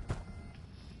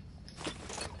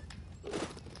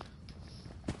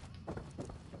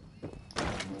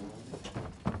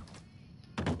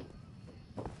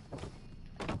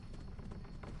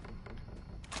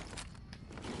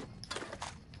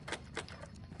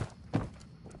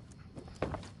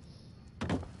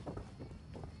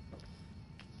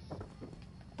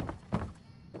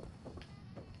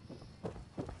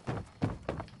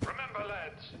 Remember,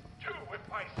 lads, 2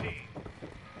 if I see.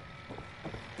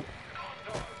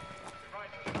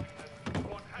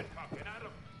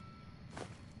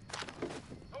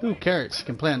 Ooh, carrots. You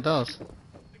can plant those.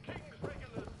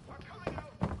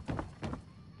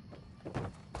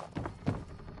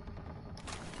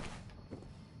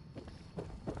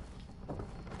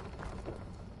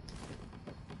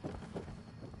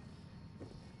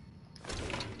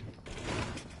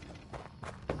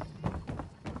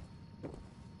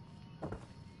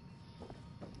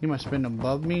 You must have been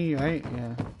above me, right?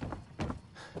 Yeah.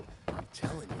 I'm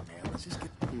telling you, man. Let's just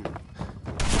get.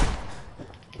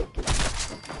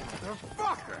 The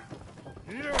fucker!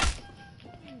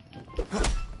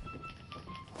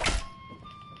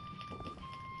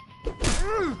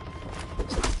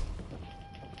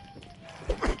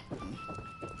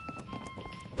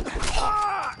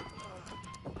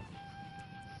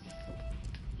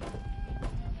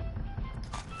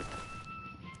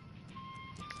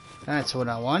 That's what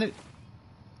I wanted.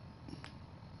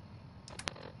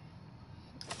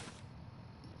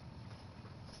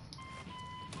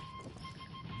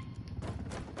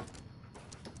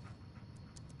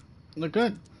 Look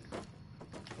good.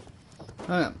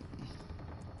 Alright.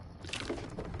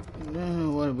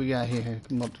 Now, what do we got here?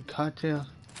 Come up to cocktail.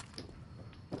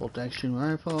 Bolt action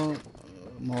rifle.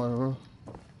 More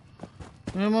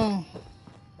ammo.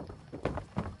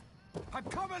 I'm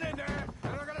coming in there,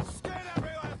 and I'm gonna skin every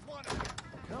last one of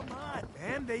you. Come on,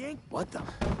 man. They ain't. What the?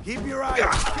 Keep your eyes. You're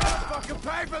gonna fucking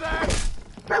pay for that!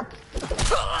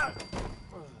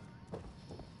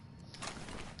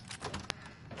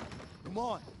 Come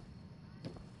on.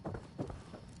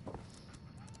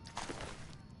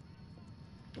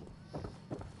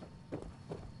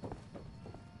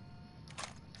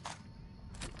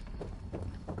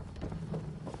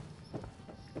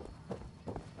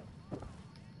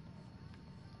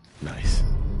 Nice.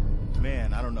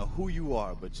 Man, I don't know who you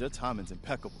are, but your timing's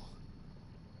impeccable.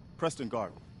 Preston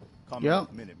Garvey. Call me Yep.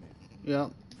 Minuteman.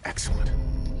 Yep. Excellent.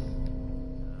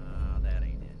 That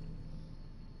ain't it.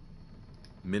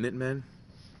 Minutemen?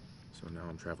 So now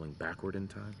I'm traveling backward in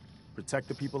time? Protect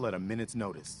the people at a minute's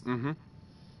notice. Mm-hmm.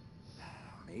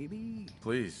 Maybe.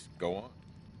 Please, go on.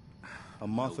 A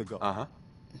month ago. Uh-huh.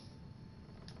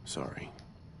 Sorry.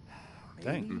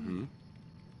 Dang. Mm-hmm.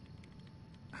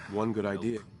 One good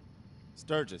idea.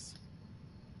 Sturgis.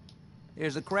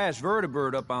 There's a crashed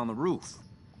vertibird up on the roof.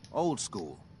 Old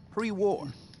school. Pre-war.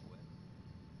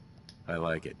 I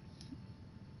like it.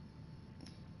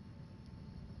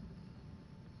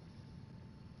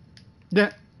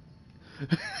 Yeah.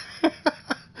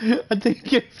 I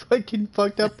think you fucking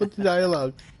fucked up with the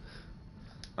dialogue.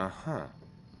 Uh-huh.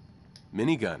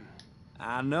 Minigun.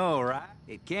 I know, right?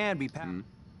 It can be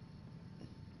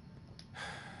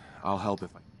I'll help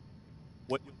if I...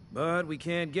 what... But we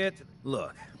can't get...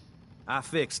 Look, I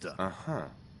fixed her. Uh-huh.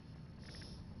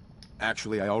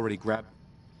 Actually, I already grabbed...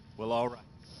 Well, all right.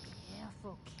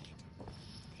 Careful, kid.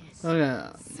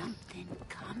 Something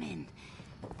coming.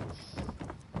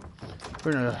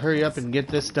 We're gonna hurry up and get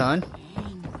this done.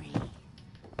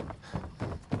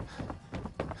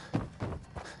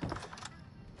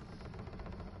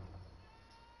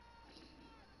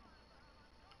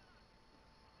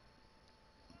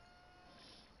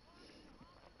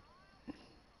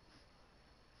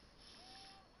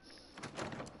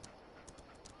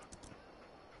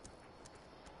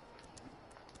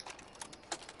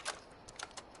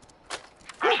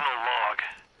 Personal log.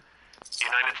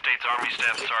 United States Army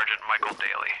Staff Sergeant Michael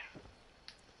Daly.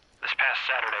 This past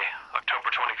Saturday, October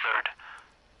 23rd,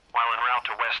 while en route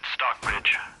to West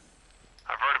Stockbridge,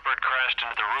 a vertibird crashed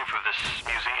into the roof of this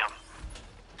museum.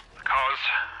 The cause?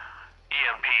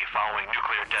 EMP following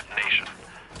nuclear detonation.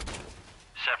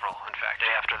 Several, in fact.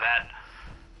 Day after that,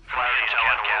 from the intel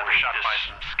I've gathered, shot by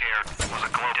some scared, was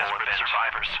a global event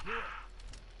survivors.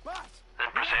 Then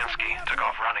Brzezinski took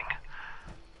off running.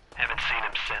 Haven't seen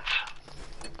him since.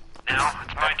 Now,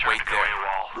 it's my turn to go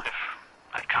AWOL, if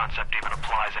that concept even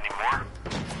applies anymore.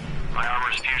 My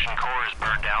armor's fusion core is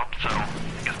burned out, so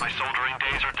I guess my soldering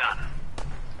days are done.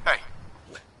 Hey,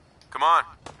 come on.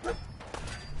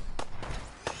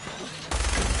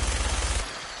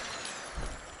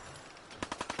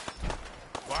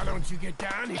 Why don't you get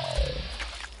down here?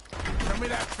 Show me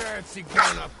that fancy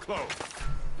gun up close.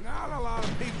 Not a lot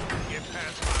of people can get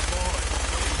past my boy.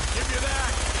 Give you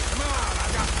that. Come on,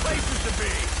 I've got places to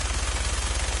be.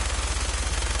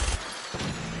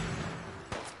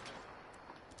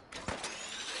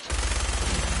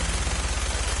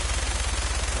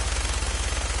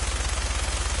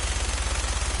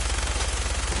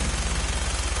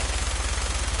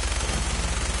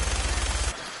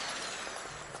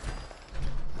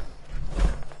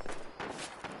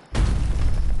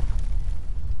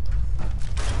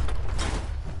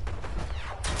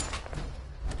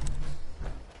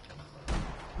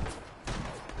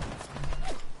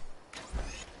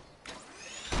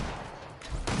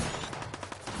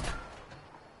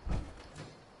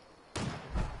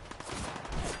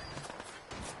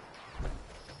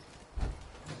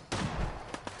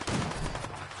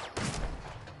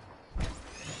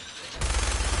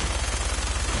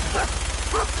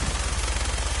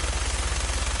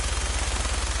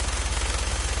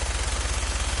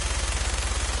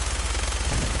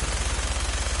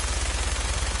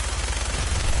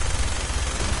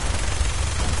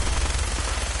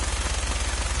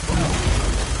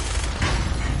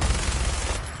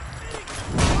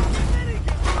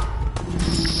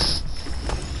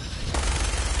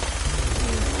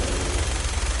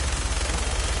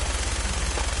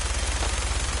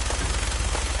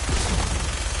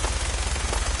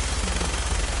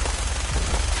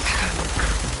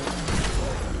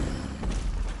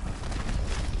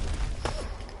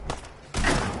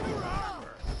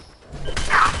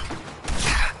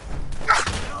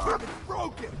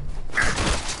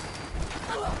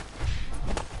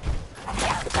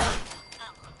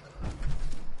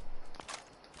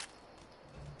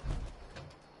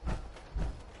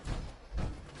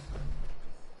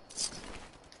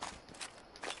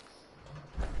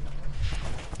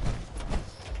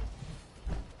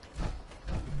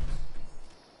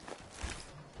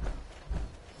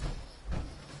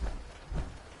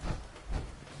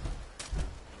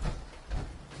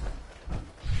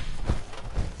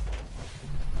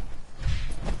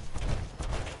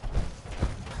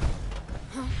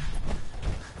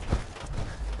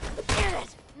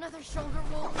 Shoulder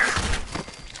roll.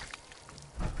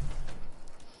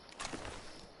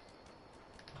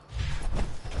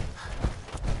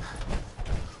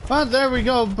 Well, there we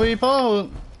go, people.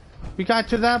 We got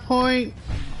to that point.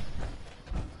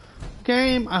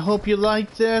 Game, I hope you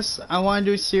liked this. I want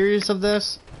to do a series of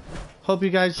this. Hope you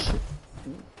guys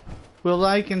will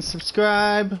like and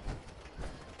subscribe.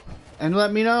 And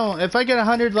let me know. If I get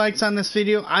 100 likes on this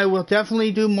video, I will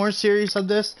definitely do more series of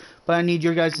this. But I need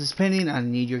your guys' opinion. I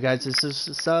need your guys'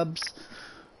 subs.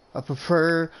 I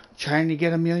prefer trying to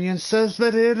get 1 million subs by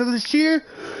the end of this year.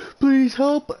 Please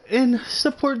help and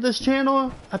support this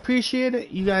channel. I appreciate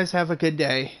it. You guys have a good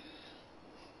day.